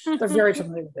 They're very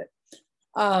familiar with it.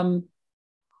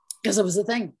 Because it was a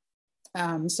thing.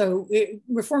 So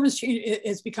reform has changed.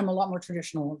 It's become a lot more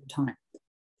traditional over time.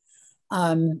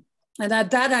 And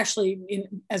that actually,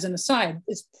 as an aside,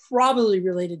 is probably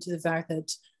related to the fact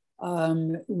that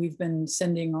we've been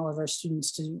sending all of our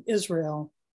students to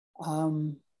Israel.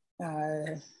 I'm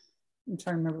trying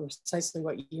to remember precisely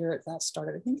what year that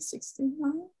started. I think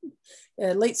 69,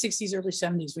 late 60s, early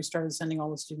 70s, we started sending all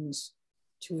the students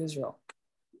to Israel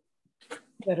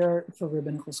that are for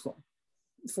rabbinical school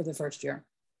for the first year.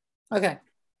 Okay.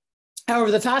 However,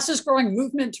 the fastest growing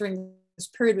movement during this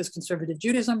period was conservative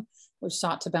Judaism, which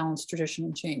sought to balance tradition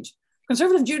and change.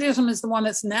 Conservative Judaism is the one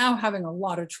that's now having a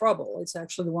lot of trouble. It's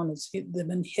actually the one that's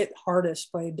been hit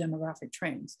hardest by demographic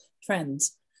trends,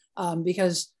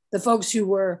 because the folks who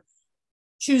were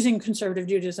choosing conservative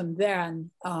Judaism then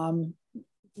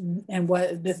and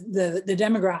what the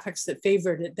demographics that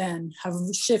favored it then have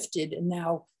shifted and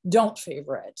now don't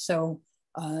favor it. So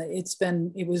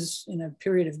it was in a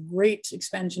period of great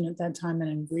expansion at that time and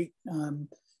in great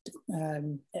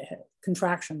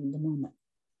contraction at the moment.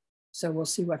 So we'll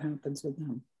see what happens with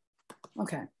them.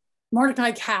 Okay,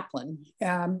 Mordecai Kaplan.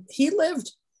 He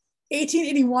lived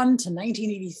 1881 to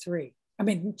 1983. I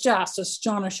mean, just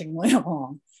astonishingly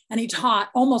long. And he taught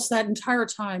almost that entire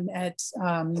time at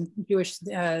Jewish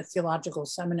Theological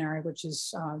Seminary, which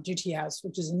is GTS,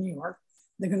 which is in New York,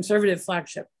 the conservative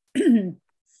flagship.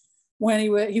 When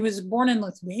he was born in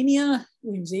Lithuania,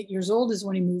 when he was 8 years old is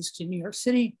when he moves to New York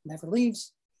City, never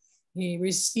leaves. He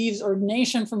receives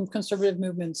ordination from conservative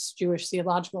movements, Jewish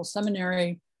Theological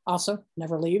Seminary, also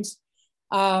never leaves.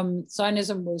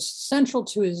 Zionism was central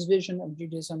to his vision of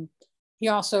Judaism. He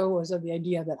also was of the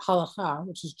idea that halakha,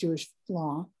 which is Jewish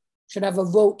law, should have a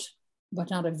vote, but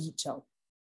not a veto.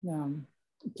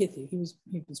 Pithy, he was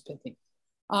pithy.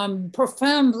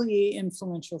 Profoundly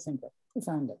influential thinker,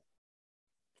 profoundly.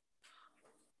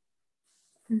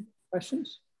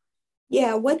 Questions?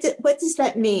 Yeah, what does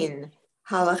that mean?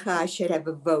 Halakha should have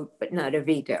a vote, but not a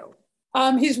veto.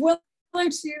 He's willing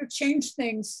to change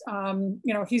things.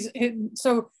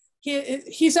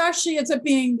 He's actually ends up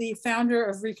being the founder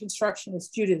of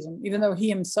Reconstructionist Judaism, even though he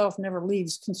himself never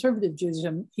leaves conservative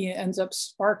Judaism. He ends up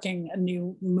sparking a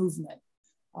new movement.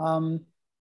 And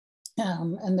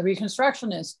the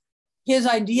Reconstructionists, his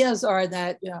ideas are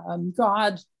that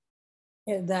God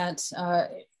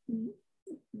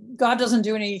doesn't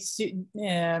do any,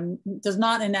 does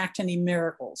not enact any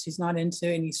miracles. He's not into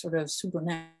any sort of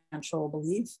supernatural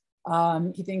belief.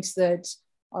 He thinks that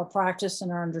our practice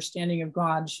and our understanding of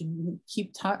God should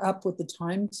keep up with the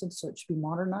times, and so it should be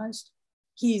modernized.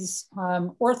 He's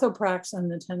orthoprax in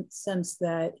the sense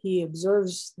that he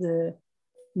observes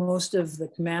most of the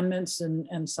commandments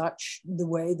and such the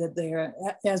way that they are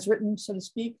as written, so to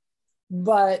speak,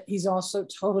 but he's also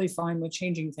totally fine with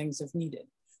changing things if needed.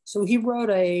 So he wrote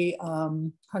a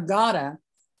Haggadah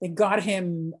that got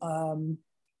him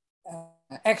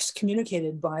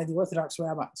excommunicated by the Orthodox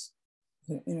rabbis.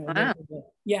 Wow.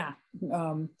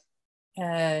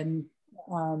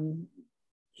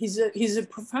 He's a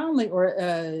profoundly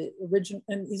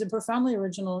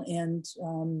original and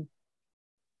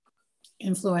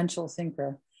influential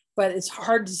thinker. But it's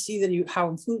hard to see that how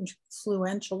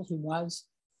influential he was,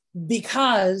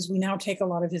 because we now take a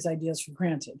lot of his ideas for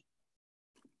granted.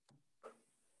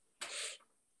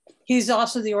 He's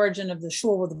also the origin of the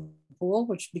shul with a pool,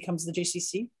 which becomes the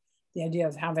JCC. The idea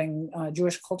of having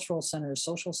Jewish cultural centers,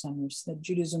 social centers, that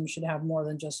Judaism should have more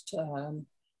than just that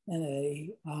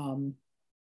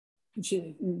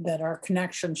our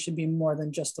connection should be more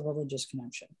than just a religious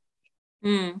connection.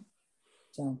 Mm.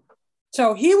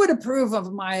 So he would approve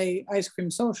of my ice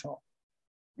cream social.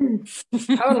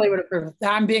 Totally would approve.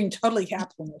 I'm being totally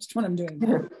capitalist when I'm doing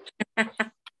that.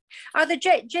 Are the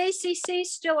JCC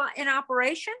still in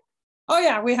operation? Oh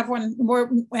yeah, we have one.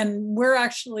 We're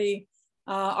actually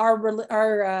our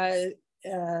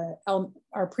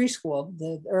preschool,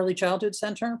 the early childhood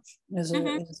center,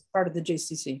 is part of the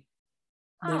JCC.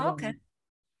 Oh, okay.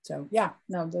 So yeah,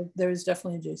 no, there's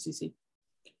definitely a JCC.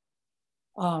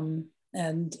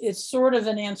 And it's sort of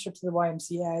an answer to the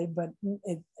YMCA, but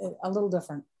a little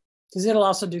different, because it'll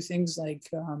also do things like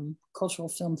cultural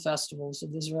film festivals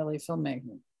of Israeli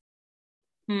filmmaking.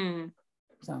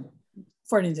 So,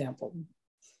 for an example,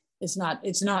 it's not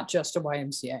just a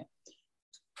YMCA.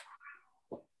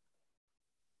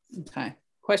 Okay,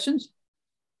 questions?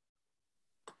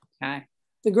 Okay,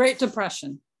 the Great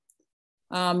Depression.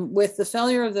 With the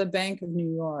failure of the Bank of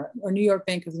New York, or New York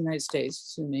Bank of the United States,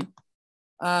 excuse me,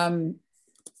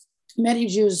 many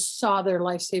Jews saw their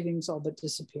life savings all but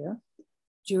disappear.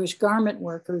 Jewish garment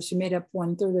workers, who made up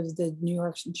 1/3 of the New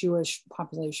York's Jewish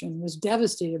population, was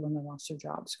devastated when they lost their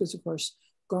jobs, because of course,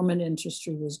 garment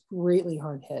industry was greatly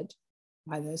hard hit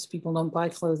by this. People don't buy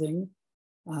clothing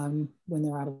when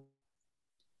they're out of.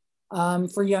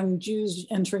 For young Jews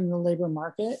entering the labor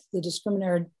market, the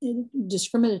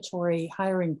discriminatory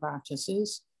hiring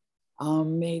practices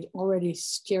made already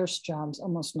scarce jobs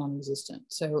almost non-existent.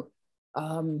 So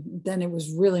then it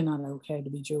was really not okay to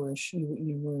be Jewish.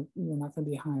 You were not going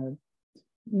to be hired.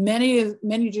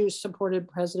 Many Jews supported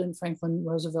President Franklin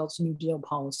Roosevelt's New Deal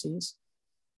policies,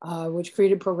 which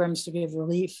created programs to give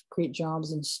relief, create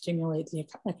jobs, and stimulate the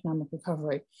economic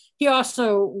recovery. He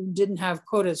also didn't have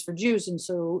quotas for Jews, and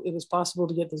so it was possible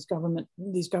to get these government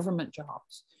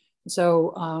jobs.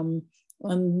 So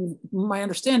and my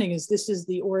understanding is this is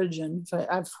the origin,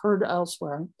 I've heard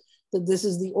elsewhere, that this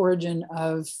is the origin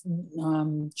of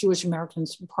Jewish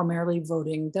Americans primarily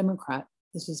voting Democrat.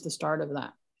 This is the start of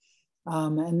that.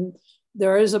 And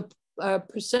there is a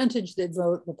percentage that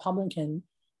vote Republican,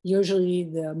 usually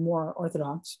the more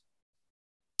Orthodox,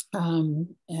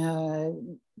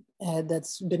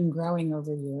 that's been growing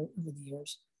over the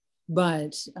years.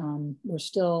 But we're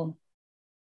still,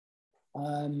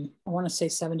 I want to say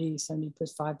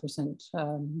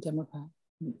 75% Democrat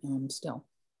still.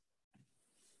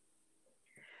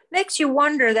 Makes you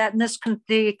wonder that in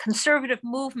the conservative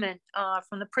movement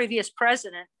from the previous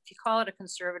president, if you call it a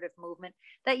conservative movement,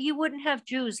 that you wouldn't have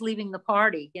Jews leaving the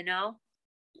party, you know?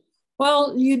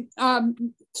 Well,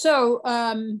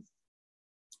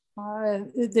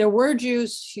 there were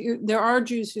Jews. There are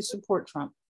Jews who support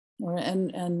Trump,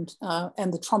 and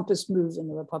the Trumpist move in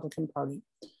the Republican Party,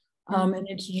 and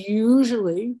it's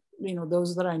usually,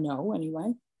 those that I know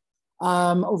anyway,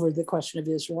 over the question of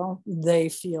Israel. They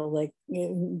feel like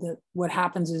that what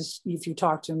happens is, if you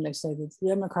talk to them, they say that the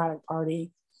Democratic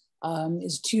Party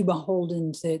is too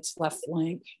beholden to its left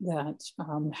flank that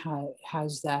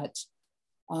has that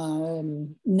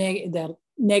that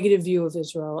negative view of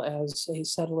Israel as a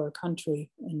settler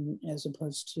country, as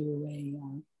opposed to a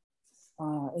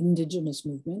indigenous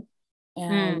movement,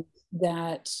 and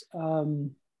that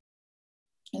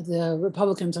the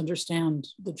Republicans understand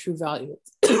the true value.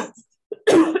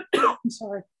 I'm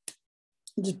sorry,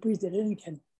 I just breathed it in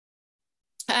again.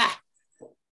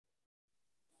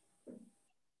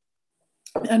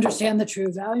 Understand the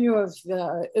true value of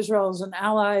Israel as an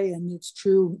ally and its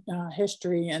true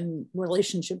history and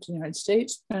relationship to the United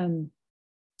States, and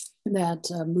that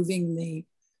moving the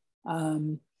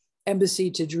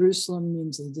embassy to Jerusalem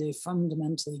means that they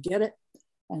fundamentally get it,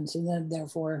 and so then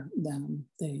therefore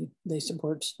they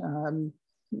support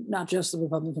not just the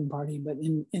Republican Party, but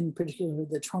in particular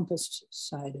the Trumpist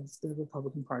side of the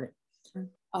Republican Party.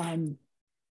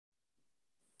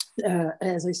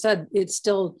 As I said, it's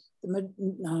still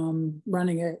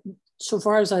running it, so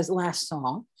far as I last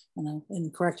saw,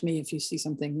 and correct me if you see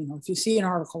something, if you see an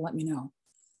article, let me know.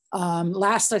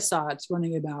 Last I saw, it's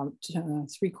running about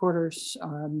 3/4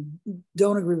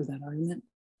 don't agree with that argument,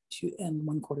 and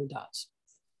 1/4 does.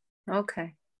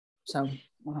 Okay. So,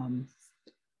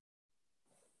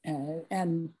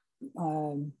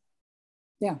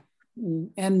 yeah,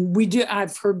 and we do.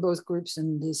 I've heard both groups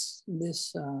in this.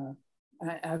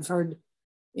 I've heard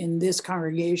in this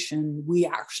congregation, we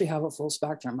actually have a full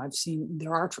spectrum. I've seen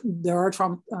there are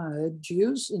Trump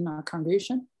Jews in our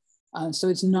congregation, so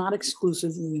it's not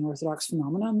exclusively an Orthodox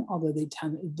phenomenon. Although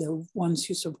the ones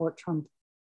who support Trump,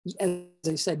 as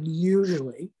I said,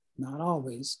 usually, not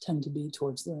always, tend to be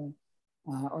towards the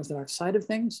Orthodox side of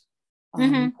things.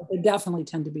 But they definitely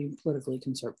tend to be politically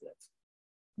conservative.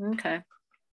 Okay.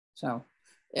 So,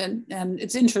 and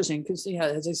it's interesting because,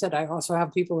 as I said, I also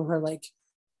have people who are like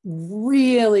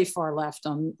really far left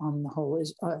on the whole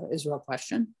Israel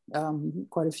question,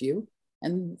 quite a few,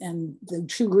 and the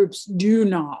two groups do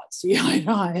not see eye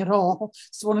to eye at all.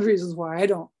 It's one of the reasons why I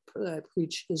don't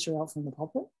preach Israel from the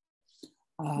pulpit.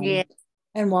 Yeah.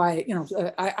 And why,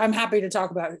 I'm happy to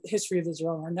talk about history of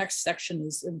Israel. Our next section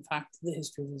is, in fact, the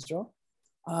history of Israel.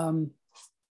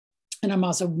 And I'm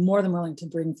also more than willing to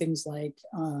bring things like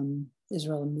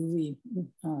Israel and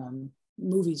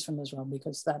movies from Israel,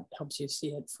 because that helps you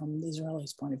see it from the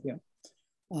Israelis' point of view.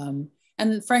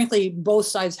 And frankly, both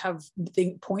sides have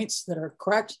points that are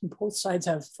correct, and both sides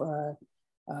have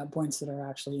points that are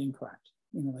actually incorrect.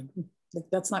 Like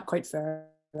that's not quite fair.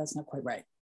 That's not quite right.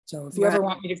 So if you ever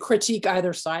want me to critique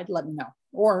either side, let me know,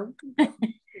 or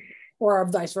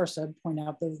vice versa, point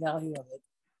out the value of it.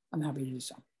 I'm happy to do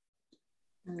so.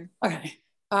 Okay.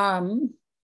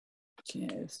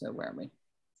 So where are we?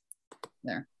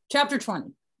 There. Chapter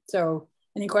 20. So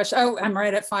any questions? Oh, I'm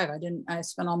right at 5. I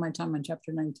spent all my time on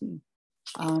chapter 19.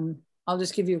 I'll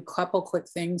just give you a couple quick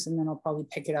things, and then I'll probably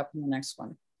pick it up in the next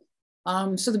one.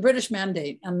 So the British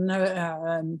Mandate.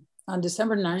 On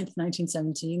December 9th,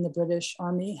 1917, the British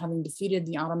Army, having defeated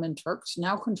the Ottoman Turks,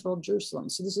 now controlled Jerusalem.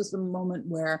 So this is the moment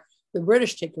where the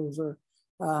British take over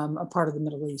a part of the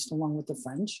Middle East, along with the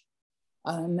French.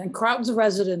 And crowds of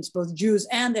residents, both Jews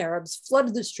and Arabs,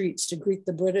 flooded the streets to greet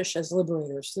the British as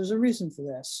liberators. There's a reason for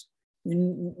this.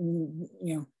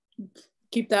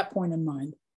 Keep that point in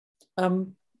mind.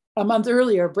 A month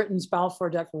earlier, Britain's Balfour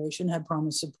Declaration had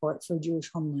promised support for Jewish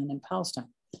homeland in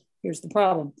Palestine. Here's the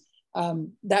problem.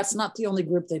 That's not the only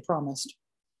group they promised.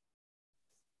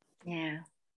 Yeah.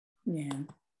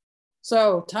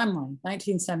 So timeline,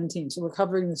 1917. So we're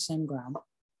covering the same ground.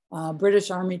 British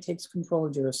Army takes control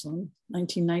of Jerusalem.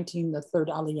 1919, the Third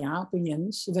Aliyah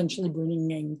begins, eventually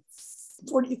bringing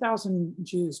 40,000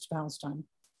 Jews to Palestine.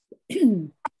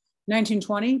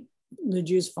 1920, the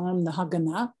Jews formed the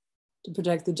Haganah to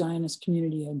protect the Zionist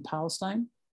community in Palestine.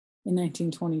 In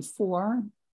 1924,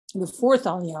 the Fourth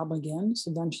Aliyah begins,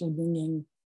 eventually bringing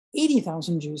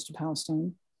 80,000 Jews to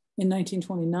Palestine. In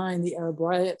 1929, the Arab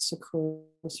riots occur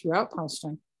throughout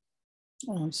Palestine.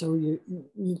 So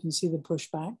you can see the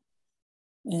pushback.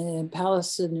 And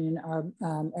Palestinian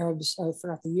Arabs, I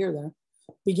forgot the year there,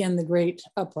 began the Great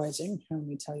Uprising. Let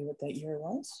me tell you what that year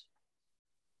was.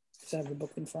 I have the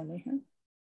book in front of me here.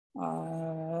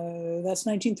 That's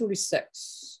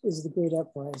 1936 is the Great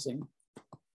Uprising.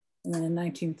 And then in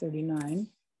 1939,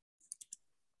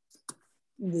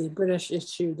 the British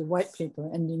issued the white paper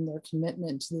ending their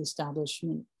commitment to the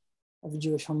establishment of a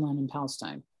Jewish homeland in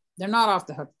Palestine. They're not off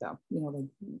the hook though. You know,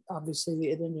 obviously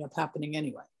it ended up happening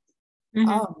anyway.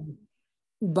 Mm-hmm.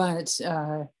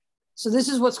 So this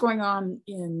is what's going on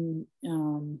in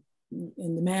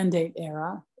the Mandate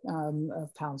era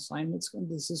of Palestine.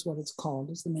 This is what it's called,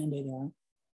 it's the Mandate era.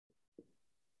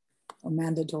 Or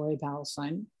Mandatory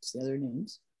Palestine, it's the other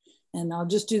names. And I'll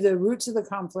just do the roots of the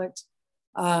conflict,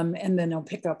 and then I'll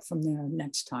pick up from there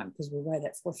next time, because we're right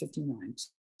at 4:59.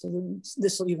 So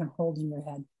this will even hold in your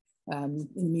head in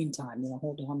the meantime,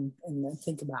 hold on and then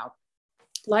think about.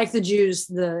 Like the Jews,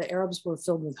 the Arabs were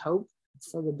filled with hope,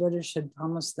 for the British had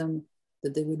promised them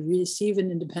that they would receive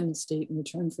an independent state in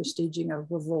return for staging a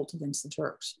revolt against the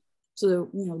Turks. So,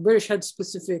 the British had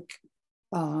specific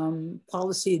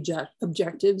policy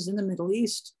objectives in the Middle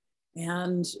East,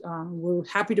 and we're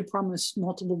happy to promise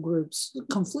multiple groups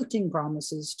conflicting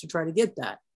promises to try to get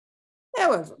that.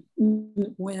 However,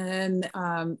 when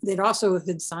they'd also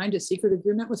had signed a secret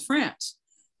agreement with France,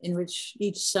 in which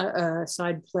each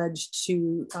side pledged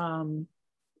to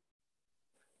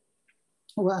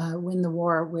win the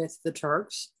war with the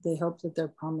Turks, they hoped that their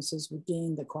promises would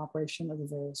gain the cooperation of the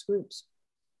various groups.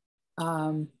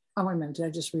 Oh, wait a minute, did I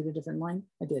just read a different line?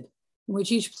 I did. In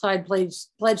which each side pledged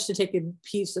to take a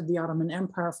piece of the Ottoman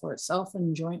Empire for itself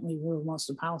and jointly rule most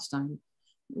of Palestine.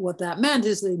 What that meant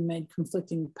is they made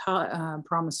conflicting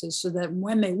promises so that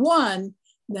when they won,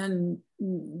 then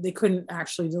they couldn't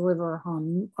actually deliver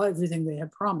on everything they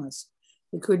had promised.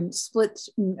 They couldn't split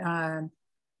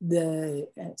the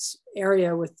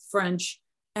area with French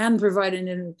and provide an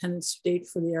independent state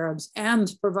for the Arabs and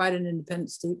provide an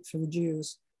independent state for the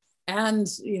Jews, and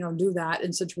do that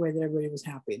in such a way that everybody was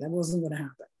happy. That wasn't going to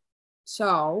happen.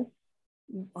 So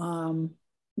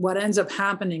what ends up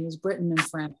happening is Britain and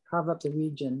France carve up the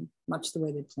region much the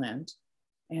way they planned,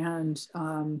 and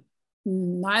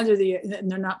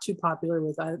they're not too popular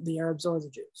with the Arabs or the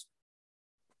Jews.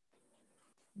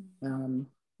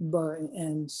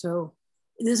 So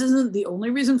this isn't the only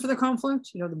reason for the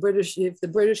conflict. The British, if the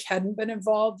British hadn't been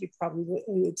involved,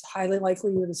 it's highly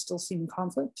likely you would have still seen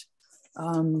conflict.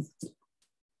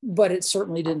 But it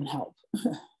certainly didn't help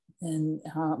and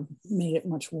made it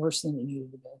much worse than it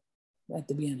needed to be at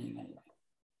the beginning anyway.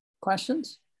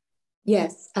 Questions?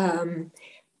 Yes.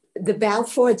 The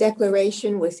Balfour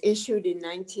Declaration was issued in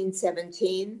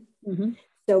 1917. Mm-hmm.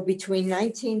 So between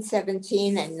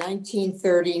 1917 and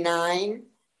 1939,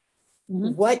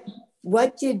 mm-hmm.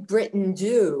 What did Britain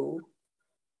do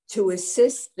to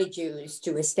assist the Jews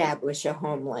to establish a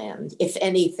homeland, if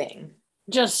anything?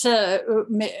 Just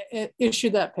issue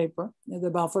that paper,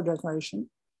 the Balfour Declaration.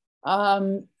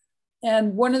 And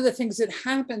one of the things that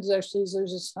happens actually is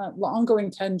there's this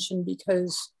ongoing tension,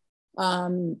 because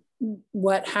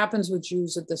what happens with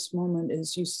Jews at this moment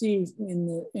is you see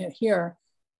here,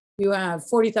 you have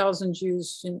 40,000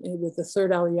 Jews with the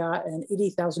third Aliyah and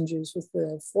 80,000 Jews with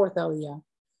the fourth Aliyah.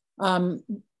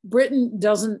 Britain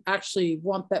doesn't actually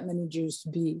want that many Jews to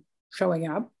be showing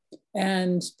up,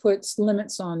 and puts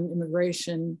limits on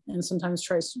immigration, and sometimes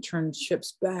tries to turn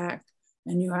ships back.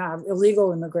 And you have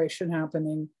illegal immigration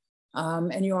happening.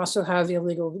 And you also have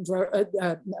illegal,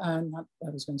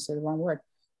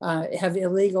 have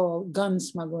illegal gun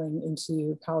smuggling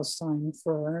into Palestine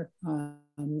for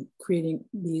creating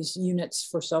these units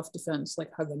for self-defense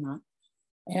like Haganah.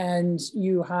 And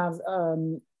you have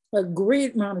a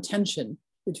great amount of tension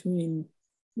between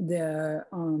the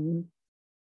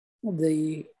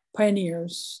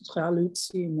pioneers,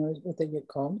 what they get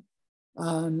called,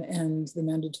 and the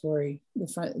mandatory,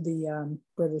 the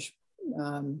British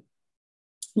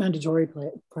mandatory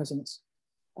presence.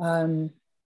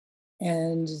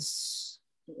 And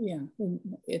yeah,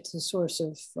 it's a source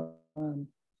of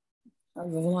a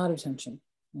lot of tension,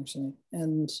 actually.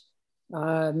 And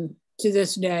to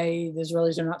this day, the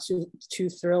Israelis are not too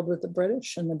thrilled with the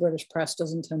British, and the British press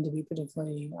doesn't tend to be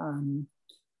particularly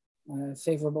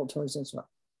favorable towards Israel.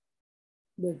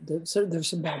 So there's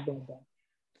some bad blood there.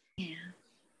 Yeah.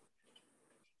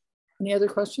 Any other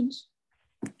questions?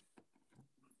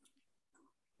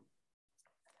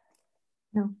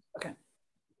 No. Okay.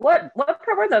 What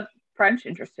part were the French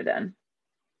interested in?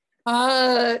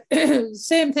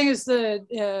 Same thing as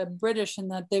the British, in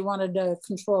that they wanted to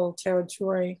control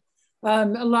territory. A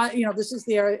lot, this is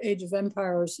the age of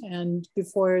empires, and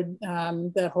before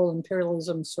that whole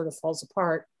imperialism sort of falls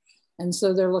apart. And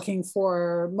so they're looking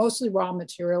for mostly raw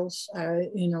materials,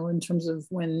 you know, in terms of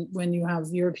when you have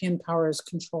European powers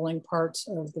controlling parts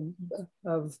of the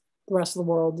rest of the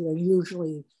world, they're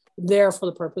usually there for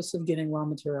the purpose of getting raw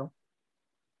material.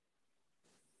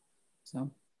 So.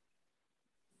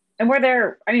 And were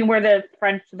the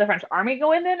French army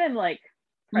go in then and like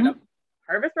try to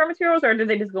harvest raw materials, or did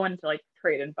they just go in to like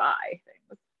trade and buy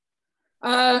things?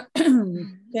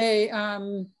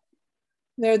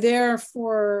 They're there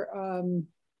for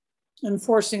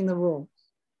enforcing the rule.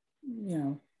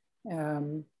 You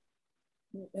know,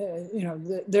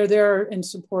 they're there in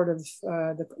support of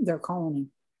their colony.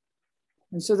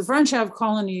 And so the French have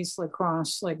colonies like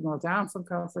across like North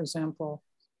Africa, for example,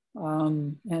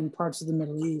 and parts of the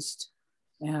Middle East,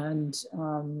 and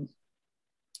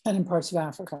in parts of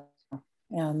Africa.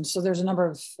 And so there's a number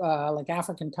of like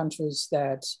African countries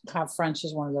that have French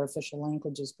as one of their official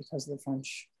languages because of the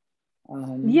French.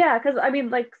 Yeah, because I mean,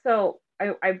 like, so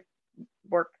I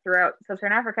worked throughout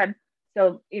sub-Saharan Africa.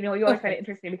 So, you know, you always find it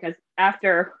interesting because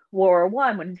after World War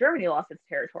I, when Germany lost its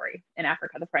territory in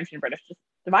Africa, the French and British just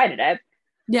divided it.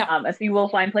 Yeah. And so you will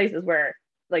find places where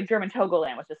like German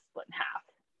Togoland was just split in half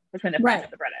between the French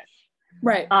and the British.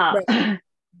 Right.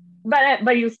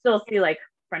 But you still see like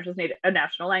French is a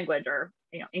national language, or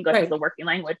you know, English is a working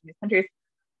language in these countries.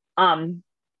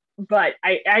 But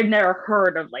I've never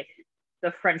heard of like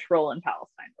the French role in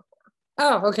Palestine before.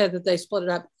 Oh, okay, that they split it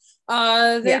up.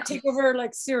 They take over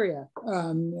like Syria,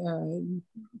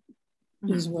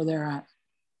 is where they're at.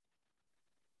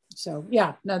 So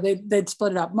yeah, no, they'd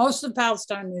split it up. Most of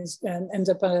Palestine ends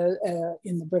up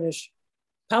in the British.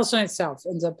 Palestine itself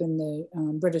ends up in the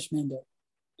British Mandate.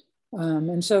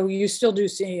 And so you still do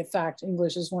see, in fact,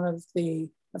 English is one of the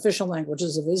official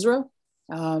languages of Israel.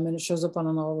 And it shows up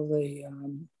on all of the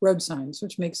road signs,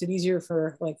 which makes it easier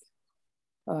for like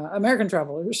American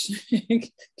travelers,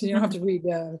 because you don't have to read,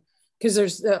 because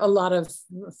there's a lot of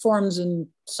forms and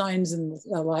signs and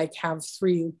like have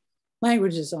 3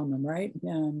 languages on them, right?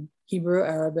 Hebrew,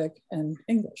 Arabic, and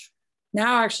English.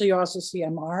 Now, actually, you also see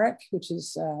Amharic, which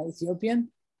is Ethiopian,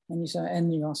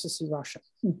 and you also see Russian.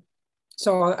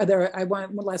 So I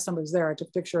went last time I was there. I took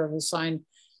a picture of a sign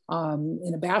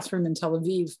in a bathroom in Tel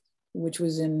Aviv, which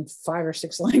was in 5 or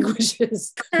 6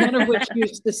 languages, none of which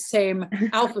used the same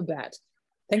alphabet.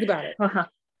 Think about it.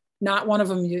 Not one of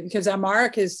them, because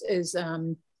Amharic is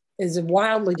a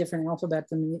wildly different alphabet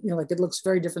than, you know, like it looks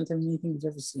very different than anything you've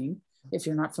ever seen if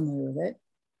you're not familiar with it.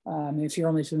 If you're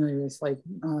only familiar with like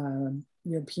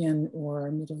European or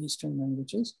Middle Eastern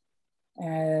languages.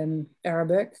 And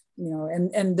Arabic, you know,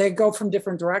 and they go from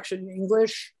different directions.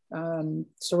 English,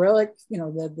 Cyrillic, you know,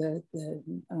 the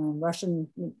Russian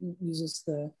uses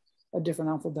a different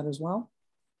alphabet as well.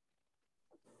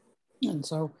 And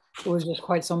so it was just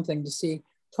quite something to see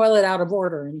toilet out of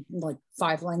order in like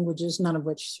 5 languages, none of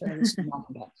which share the same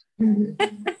alphabet.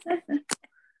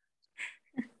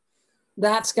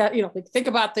 That's got, you know, like think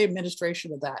about the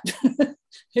administration of that.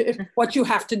 What you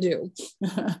have to do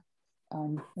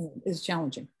is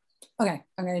challenging. Okay,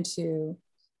 I'm going to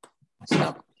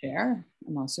stop the share.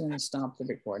 I'm also going to stop the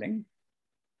recording.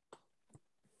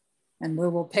 And we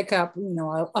will pick up, you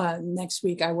know, next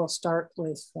week I will start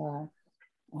with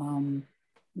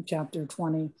chapter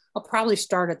 20. I'll probably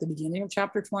start at the beginning of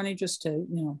chapter 20 just to,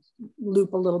 you know,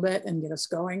 loop a little bit and get us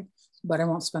going, but I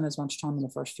won't spend as much time in the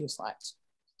first few slides.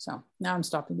 So now I'm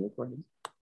stopping the recording.